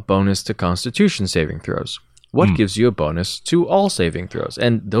you a bonus to Constitution saving throws? What gives you a bonus to all saving throws?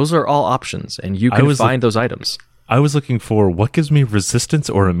 And those are all options, and you can find those items. I was looking for what gives me resistance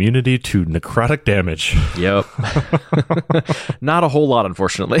or immunity to necrotic damage. Yep. Not a whole lot,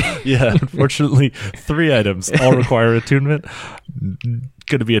 unfortunately. Yeah, unfortunately, 3 items all require attunement.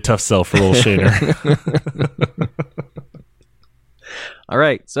 Going to be a tough sell for little Shaner. All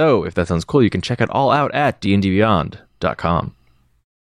right, so if that sounds cool, you can check it all out at dndbeyond.com.